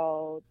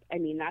 So,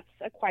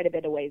 that's quite a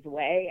bit of ways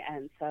away.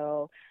 And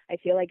so I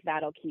feel like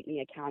that'll keep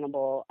me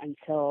accountable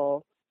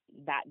until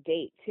that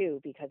date too,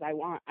 because I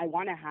want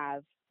to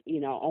have,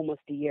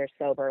 almost a year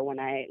sober when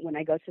I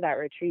go to that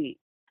retreat,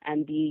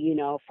 and be,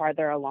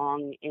 farther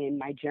along in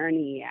my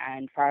journey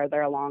and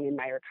farther along in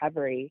my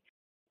recovery.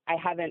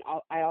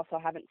 I also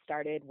haven't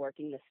started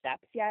working the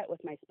steps yet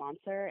with my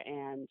sponsor,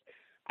 and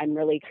I'm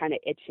really kind of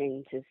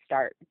itching to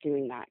start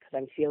doing that, because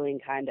I'm feeling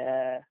kind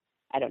of,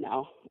 I don't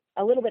know,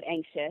 a little bit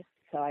anxious.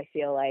 So I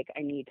feel like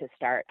I need to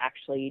start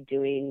actually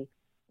doing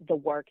the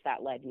work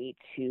that led me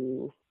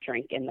to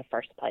drink in the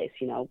first place,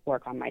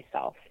 work on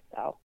myself.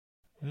 So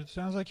it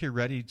sounds like you're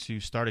ready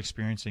to start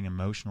experiencing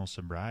emotional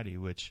sobriety,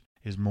 which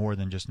is more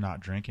than just not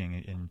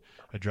drinking, and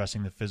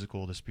addressing the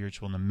physical, the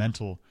spiritual, and the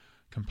mental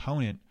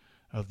component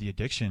of the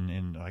addiction.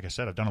 And like I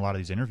said, I've done a lot of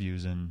these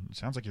interviews, and it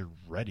sounds like you're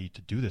ready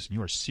to do this, and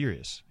you are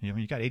serious.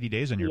 You got 80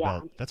 days on your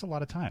belt. That's a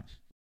lot of time.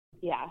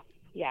 Yeah,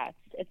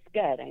 it's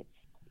good.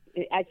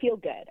 I feel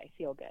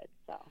good.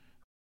 So.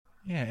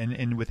 Yeah,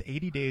 and with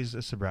 80 days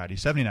of sobriety,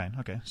 79.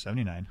 Okay,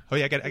 79. Oh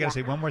yeah, I got to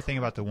say one more thing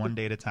about the one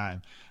day at a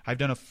time. I've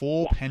done a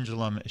full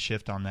pendulum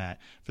shift on that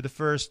for the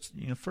first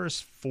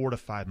 4 to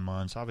 5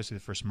 months. Obviously,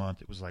 the first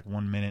month it was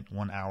 1 minute,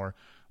 1 hour,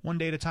 one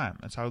day at a time.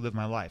 That's how I live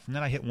my life. And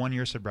then I hit 1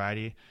 year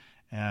sobriety,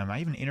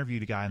 I even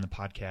interviewed a guy on the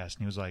podcast, and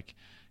he was like,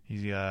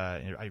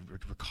 I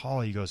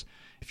recall he goes,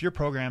 if your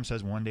program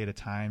says one day at a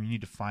time, you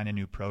need to find a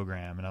new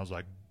program. And I was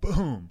like,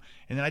 boom.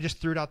 And then I just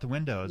threw it out the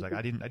window. I was like,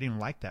 I didn't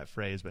like that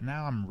phrase, but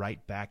now I'm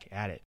right back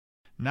at it.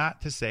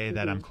 Not to say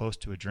that I'm close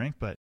to a drink,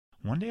 but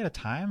one day at a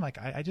time, like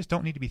I just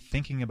don't need to be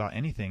thinking about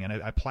anything. And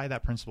I apply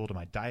that principle to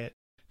my diet,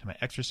 to my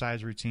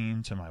exercise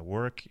routine, to my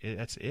work.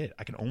 That's it.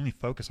 I can only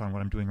focus on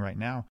what I'm doing right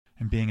now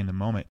and being in the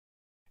moment.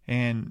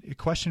 And a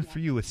question for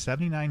you, with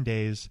 79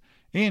 days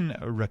in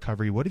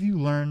recovery, what have you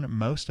learned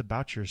most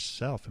about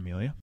yourself,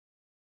 Amelia?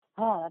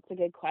 Oh, that's a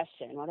good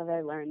question. What have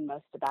I learned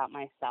most about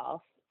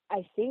myself?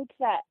 I think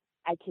that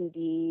I can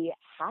be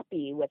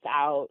happy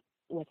without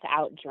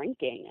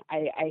drinking.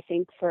 I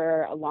think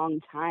for a long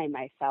time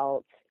I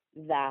felt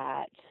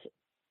that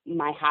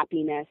my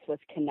happiness was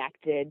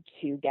connected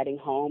to getting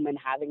home and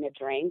having a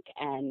drink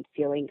and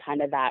feeling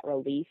kind of that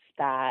relief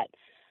that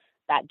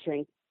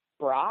drink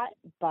brought.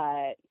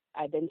 But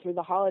I've been through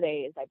the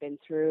holidays. I've been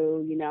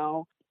through,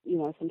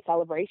 some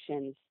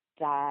celebrations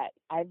that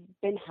I've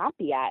been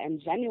happy at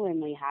and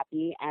genuinely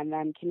happy, and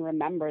then can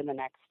remember the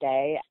next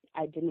day.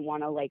 I didn't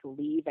want to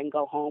leave and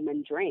go home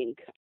and drink.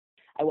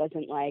 I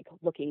wasn't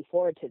looking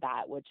forward to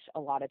that, which a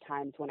lot of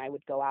times when I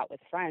would go out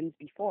with friends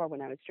before,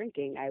 when I was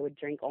drinking, I would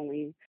drink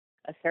only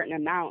a certain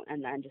amount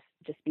and then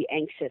just be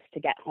anxious to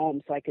get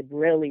home so I could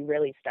really,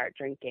 really start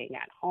drinking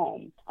at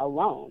home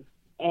alone.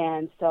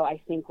 And so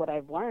I think what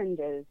I've learned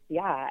is,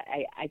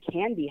 I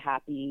can be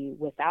happy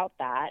without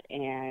that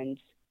and,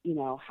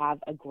 have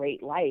a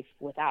great life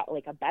without,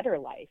 a better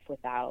life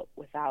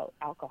without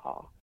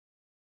alcohol.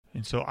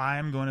 And so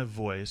I'm going to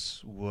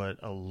voice what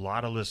a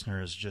lot of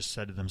listeners just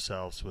said to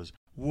themselves was,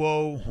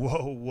 whoa,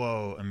 whoa,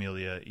 whoa,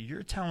 Amelia,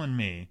 you're telling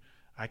me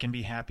I can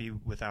be happy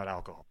without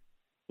alcohol.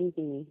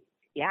 Mm-hmm.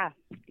 Yeah,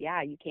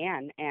 you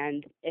can.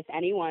 And if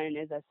anyone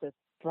is as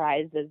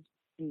surprised as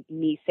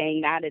me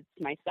saying that, it's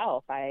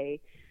myself. I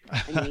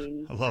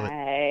mean, I love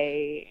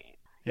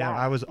it.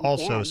 I was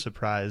also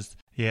surprised.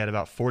 At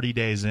about 40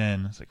 days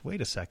in, I was like, wait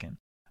a second.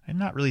 I'm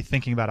not really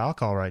thinking about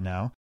alcohol right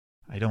now.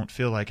 I don't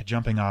feel like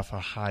jumping off a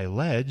high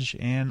ledge,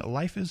 and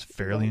life is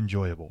fairly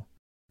enjoyable.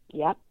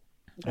 Yep.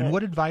 And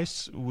what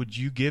advice would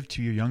you give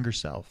to your younger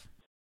self?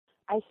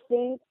 I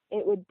think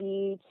it would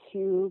be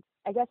to,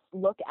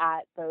 look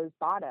at those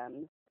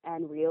bottoms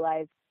and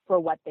realize for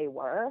what they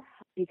were,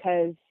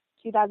 because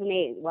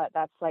 2008,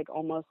 that's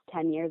almost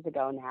 10 years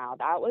ago now.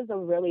 That was a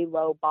really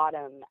low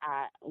bottom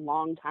at a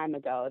long time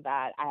ago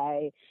that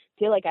I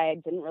feel like I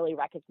didn't really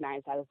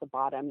recognize that as a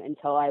bottom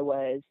until I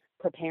was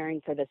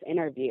preparing for this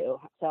interview.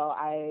 So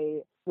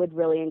I would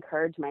really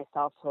encourage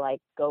myself to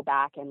go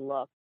back and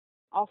look.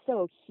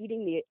 Also,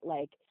 heeding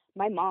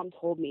my mom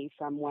told me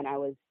from when I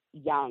was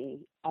young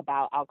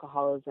about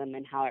alcoholism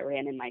and how it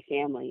ran in my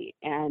family,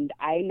 and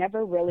I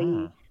never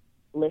really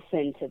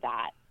listened to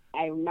that.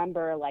 I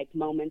remember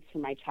moments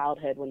from my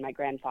childhood when my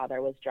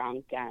grandfather was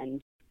drunk and,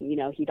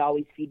 he'd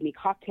always feed me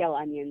cocktail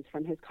onions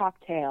from his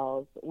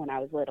cocktails when I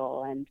was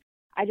little. And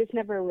I just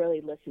never really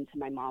listened to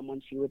my mom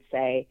when she would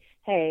say,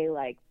 hey,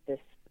 this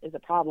is a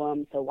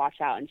problem, so watch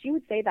out. And she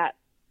would say that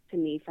to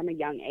me from a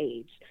young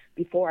age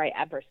before I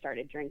ever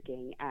started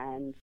drinking.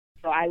 And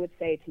so I would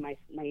say to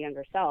my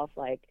younger self,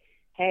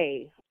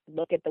 hey,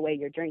 look at the way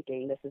you're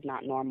drinking. This is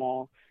not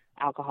normal.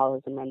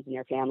 Alcoholism runs in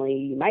your family.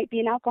 You might be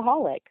an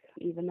alcoholic,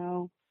 even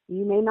though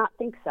you may not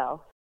think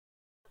so.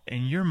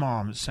 And your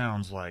mom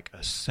sounds like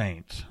a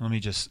saint. Let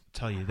me just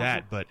tell you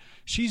that. But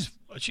she's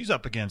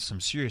up against some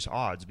serious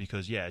odds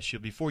because, she'll,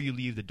 before you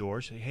leave the door,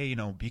 she'll say, hey,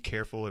 be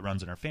careful. It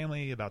runs in our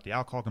family about the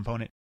alcohol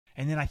component.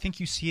 And then I think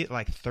you see it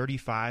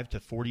 35 to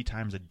 40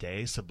 times a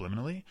day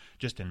subliminally,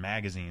 just in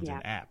magazines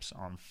and apps,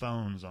 on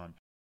phones, on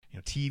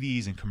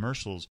TVs and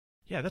commercials.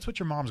 Yeah, that's what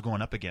your mom's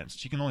going up against.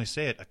 She can only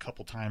say it a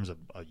couple times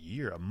a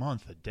year, a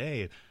month, a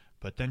day.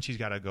 But then she's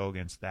got to go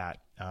against that.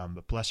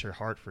 But bless her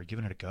heart for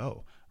giving it a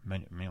go.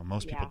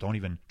 Most people don't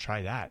even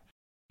try that.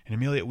 And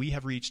Amelia, we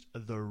have reached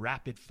the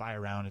rapid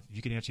fire round. If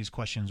you can answer these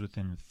questions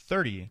within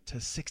 30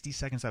 to 60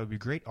 seconds, that would be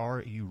great.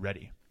 Are you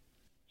ready?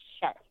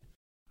 Sure.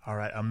 All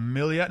right.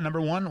 Amelia, number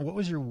one, what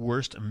was your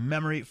worst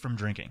memory from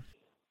drinking?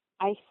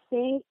 I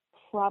think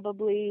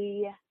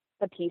probably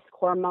the Peace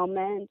Corp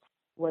moment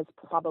was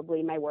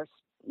probably my worst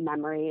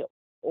memory,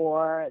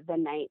 or the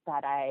night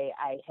that I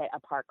hit a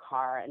parked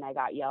car and I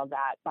got yelled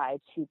at by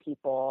two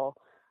people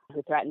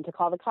who threatened to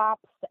call the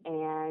cops.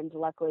 And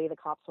luckily the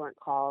cops weren't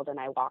called and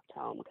I walked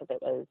home because it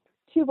was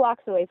 2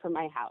 blocks away from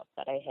my house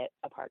that I hit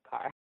a parked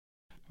car.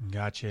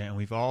 Gotcha. And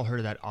we've all heard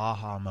of that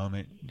aha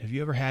moment. Have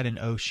you ever had an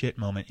oh shit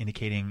moment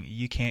indicating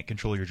you can't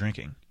control your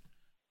drinking?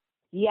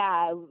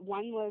 Yeah,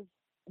 one was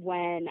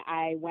when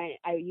I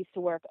used to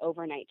work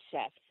overnight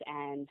shifts,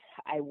 and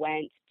I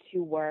went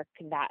to work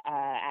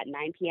at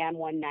 9 p.m.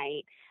 one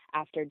night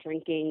after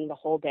drinking the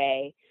whole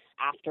day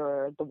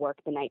after the work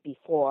the night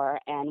before.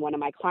 And one of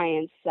my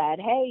clients said,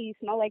 hey, you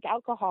smell like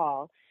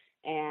alcohol.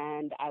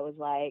 And I was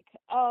like,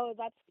 oh,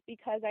 that's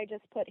because I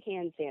just put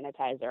hand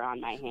sanitizer on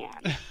my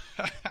hand.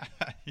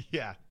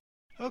 Yeah.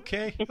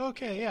 Okay.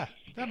 Yeah.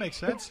 That makes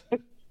sense.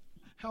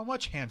 How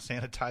much hand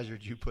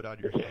sanitizer do you put on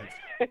your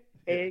hands?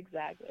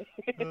 Exactly.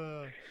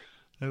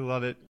 I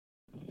love it.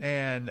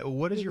 And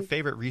what is your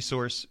favorite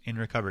resource in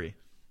recovery?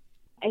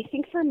 I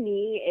think for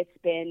me, it's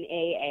been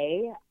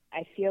AA.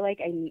 I feel like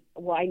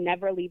I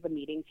never leave a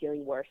meeting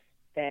feeling worse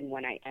than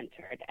when I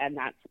entered, and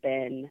that's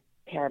been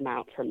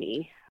paramount for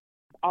me.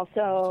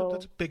 Also,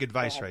 that's big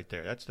advice right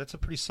there. That's a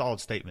pretty solid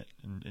statement,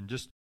 and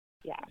just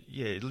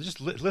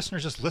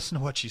listeners, just listen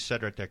to what she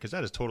said right there, because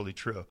that is totally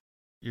true.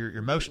 Your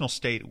emotional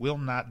state will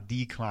not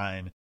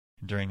decline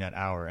during that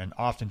hour, and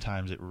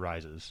oftentimes it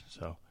rises.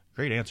 So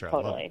great answer. I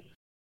love it.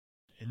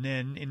 And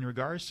then in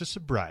regards to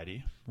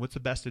sobriety, what's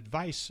the best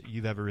advice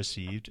you've ever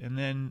received? And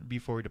then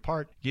before we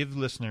depart, give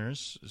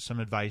listeners some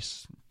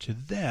advice to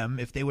them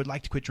if they would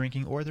like to quit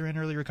drinking or they're in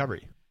early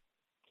recovery.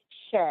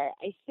 Sure.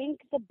 I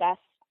think the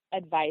best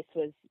advice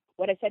was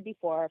what I said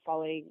before,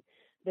 following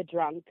the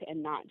drunk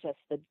and not just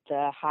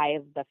the high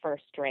of the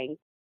first drink.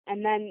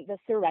 And then the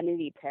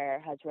serenity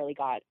prayer has really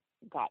got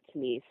to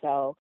me.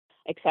 So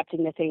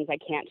accepting the things I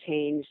can't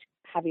change,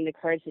 having the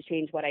courage to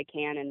change what I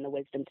can, and the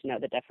wisdom to know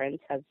the difference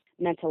has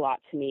meant a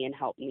lot to me and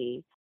helped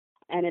me.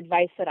 And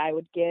advice that I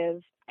would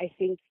give, I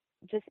think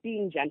just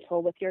being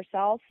gentle with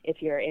yourself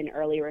if you're in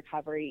early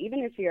recovery, even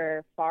if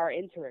you're far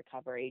into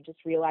recovery, just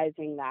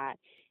realizing that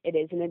it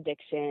is an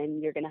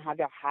addiction. You're going to have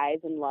your highs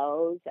and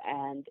lows,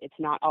 and it's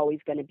not always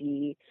going to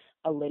be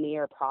a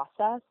linear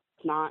process.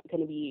 It's not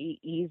going to be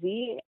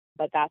easy,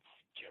 but that's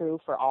true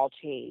for all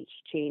change.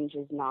 Change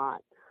is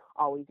not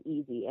always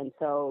easy. And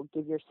so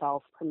give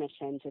yourself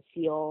permission to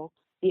feel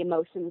the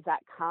emotions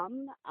that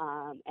come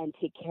and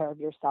take care of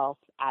yourself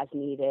as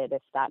needed.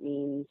 If that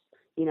means,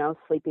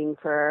 sleeping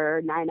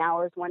for 9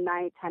 hours one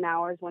night, 10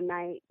 hours one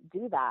night,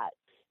 do that.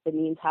 If it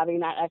means having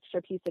that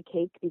extra piece of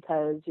cake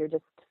because you're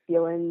just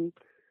feeling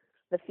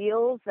the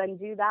feels, then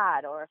do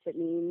that. Or if it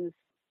means,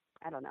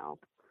 I don't know,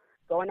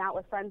 going out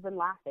with friends and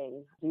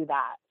laughing, do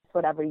that.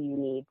 Whatever you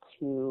need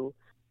to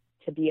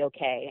be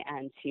okay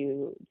and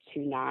to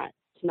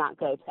not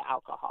go to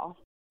alcohol.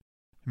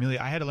 Amelia,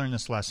 I had to learn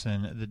this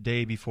lesson the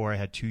day before I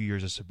had 2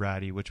 years of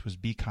sobriety, which was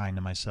be kind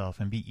to myself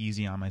and be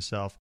easy on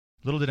myself.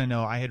 Little did I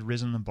know I had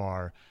risen the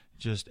bar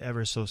just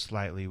ever so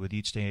slightly with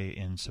each day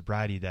in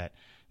sobriety that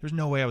there's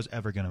no way I was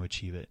ever going to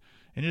achieve it.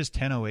 And it is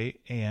 10:08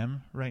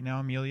 a.m. right now,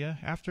 Amelia.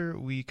 After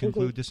we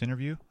conclude this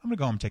interview, I'm going to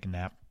go home and take a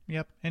nap.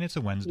 Yep, and it's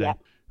a Wednesday. Yep.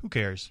 Who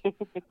cares? I'm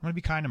going to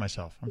be kind to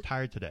myself. I'm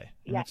tired today,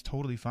 and that's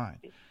totally fine.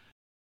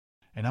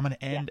 And I'm going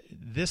to end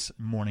this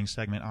morning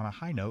segment on a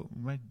high note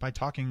by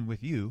talking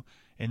with you,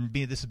 and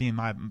this is being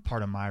my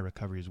part of my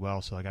recovery as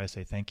well. So I got to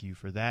say thank you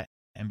for that.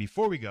 And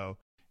before we go,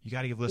 you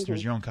got to give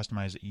listeners your own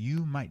customized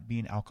 "You might be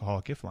an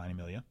alcoholic if" line,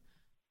 Amelia.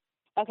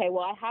 Okay,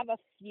 well, I have a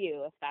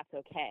few, if that's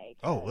okay.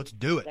 Oh, let's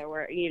do it. There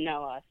were,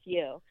 a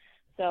few.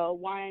 So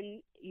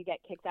 1, you get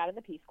kicked out of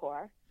the Peace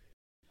Corp.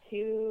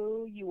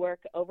 2, you work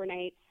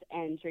overnights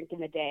and drink in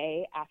the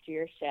day after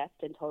your shift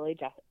and totally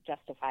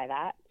justify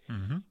that.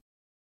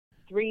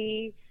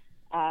 3,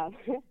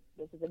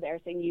 this is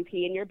embarrassing, you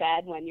pee in your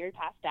bed when you're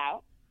passed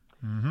out.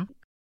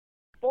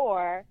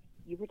 4,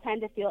 you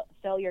pretend to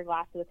fill your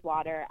glass with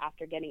water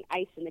after getting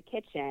ice in the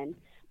kitchen,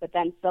 but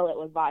then fill it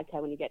with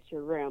vodka when you get to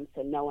your room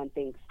so no one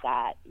thinks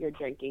that you're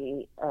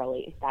drinking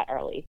that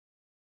early.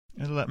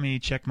 Let me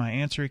check my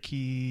answer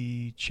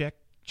key. Check,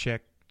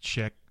 check,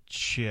 check,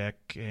 check,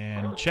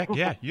 and check.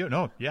 Yeah,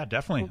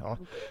 definitely.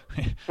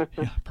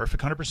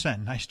 Perfect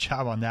 100%. Nice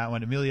job on that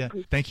one. Amelia,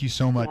 thank you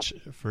so much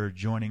for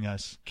joining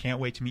us. Can't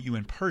wait to meet you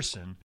in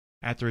person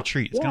at the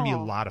retreat. It's going to be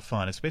a lot of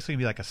fun. It's basically going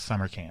to be like a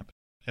summer camp.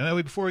 And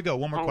anyway, before we go,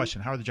 one more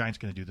question. How are the Giants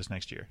going to do this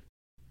next year?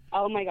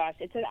 Oh my gosh,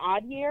 it's an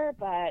odd year,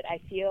 but I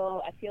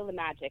feel the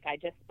magic. I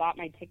just bought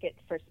my tickets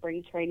for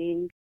spring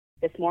training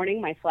this morning,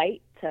 my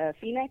flight to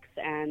Phoenix,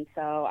 and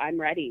so I'm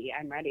ready.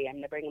 I'm going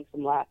to bring them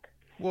some luck.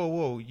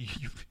 Whoa!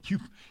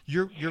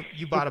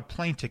 You bought a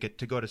plane ticket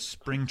to go to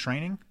spring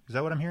training? Is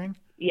that what I'm hearing?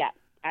 Yeah,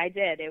 I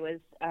did. It was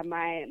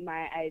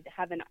I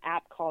have an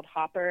app called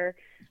Hopper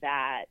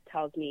that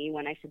tells me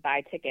when I should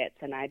buy tickets,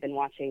 and I've been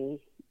watching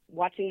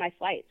my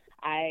flights.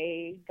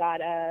 I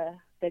got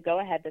the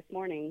go-ahead this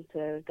morning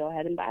to go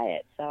ahead and buy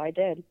it, so I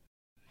did.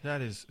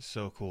 That is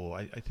so cool.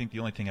 I think the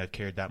only thing I've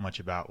cared that much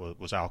about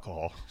was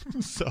alcohol.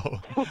 So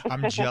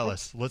I'm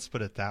jealous. Let's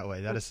put it that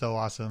way. That is so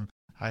awesome.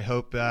 I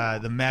hope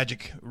the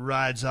magic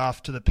rides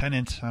off to the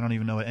pennant. I don't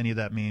even know what any of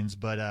that means,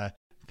 but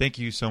thank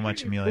you so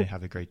much, Amelia.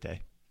 Have a great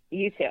day.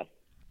 You too.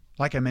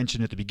 Like I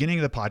mentioned at the beginning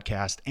of the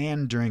podcast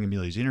and during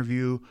Amelia's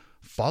interview,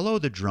 follow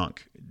the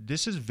drunk.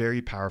 This is a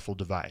very powerful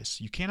device.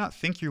 You cannot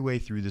think your way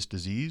through this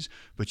disease,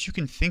 but you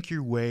can think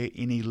your way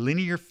in a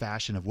linear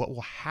fashion of what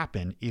will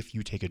happen if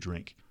you take a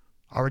drink.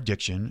 Our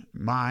addiction,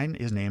 mine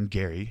is named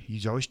Gary.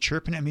 He's always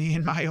chirping at me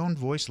in my own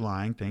voice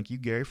line. Thank you,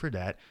 Gary, for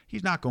that.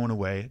 He's not going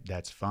away.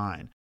 That's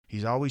fine.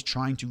 He's always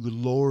trying to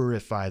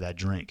glorify that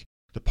drink,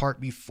 the part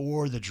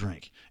before the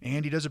drink.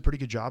 And he does a pretty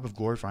good job of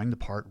glorifying the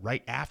part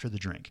right after the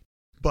drink.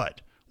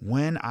 But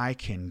when I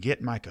can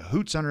get my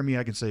cahoots under me,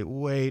 I can say,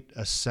 wait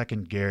a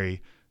second,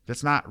 Gary,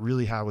 that's not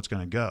really how it's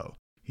going to go.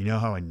 You know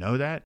how I know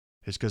that?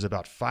 is because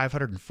about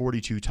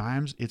 542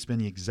 times it's been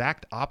the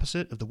exact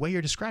opposite of the way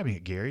you're describing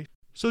it, Gary.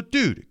 So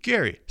dude,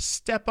 Gary,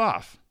 step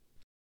off.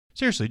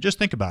 Seriously, just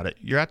think about it.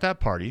 You're at that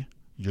party.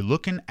 You're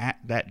looking at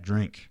that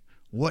drink.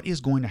 What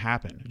is going to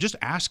happen? Just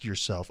ask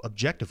yourself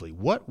objectively,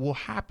 what will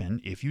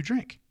happen if you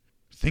drink?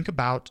 Think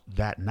about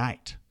that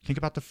night. Think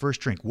about the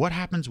first drink. What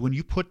happens when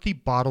you put the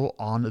bottle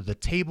on the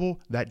table?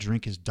 That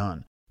drink is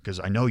done. Because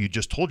I know you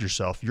just told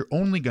yourself you're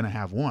only going to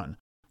have one.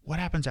 What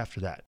happens after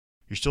that?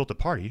 You're still at the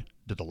party.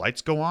 Did the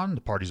lights go on?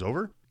 The party's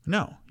over?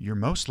 No, you're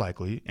most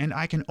likely, and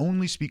I can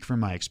only speak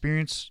from my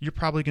experience, you're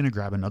probably going to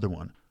grab another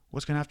one.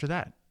 What's going to after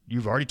that?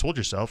 You've already told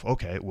yourself,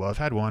 okay, well, I've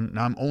had one.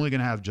 Now I'm only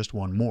going to have just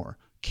one more.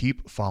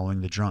 Keep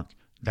following the drunk.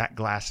 That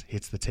glass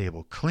hits the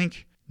table.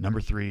 Clink. Number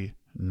 3,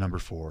 number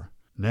 4.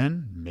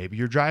 Then maybe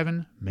you're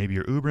driving, maybe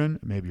you're Ubering,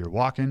 maybe you're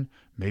walking,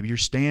 maybe you're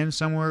staying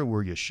somewhere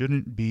where you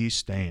shouldn't be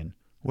staying.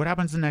 What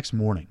happens the next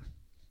morning?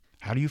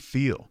 How do you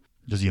feel?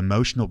 Does the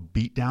emotional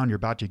beatdown you're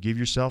about to give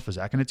yourself, is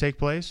that going to take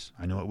place?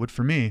 I know it would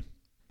for me.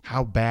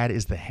 How bad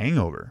is the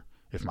hangover?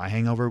 If my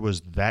hangover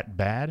was that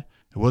bad,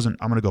 it wasn't,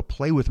 I'm going to go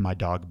play with my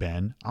dog,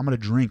 Ben. I'm going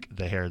to drink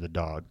the hair of the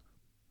dog.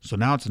 So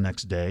now it's the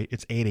next day.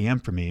 It's 8 a.m.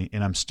 for me,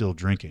 and I'm still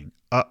drinking.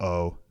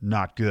 Uh-oh,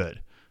 not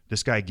good.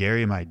 This guy,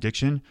 Gary, in my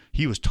addiction,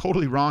 he was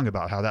totally wrong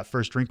about how that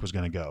first drink was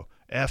going to go.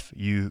 F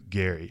you,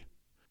 Gary.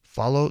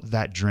 Follow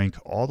that drink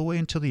all the way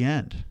until the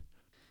end.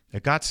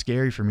 It got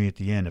scary for me at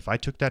the end. If I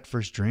took that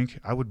first drink,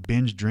 I would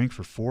binge drink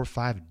for 4 or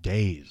 5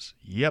 days.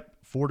 Yep,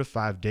 4 to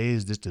 5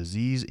 days. This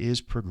disease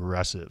is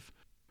progressive.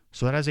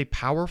 So that is a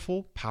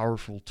powerful,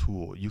 powerful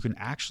tool. You can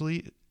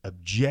actually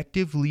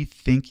objectively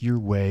think your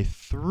way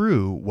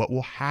through what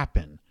will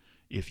happen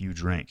if you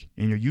drink.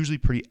 And you're usually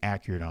pretty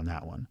accurate on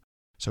that one.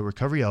 So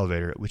Recovery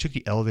Elevator, we took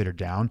the elevator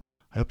down.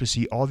 I hope to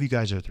see all of you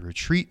guys at the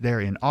retreat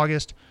there in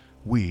August.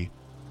 We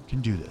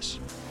can do this.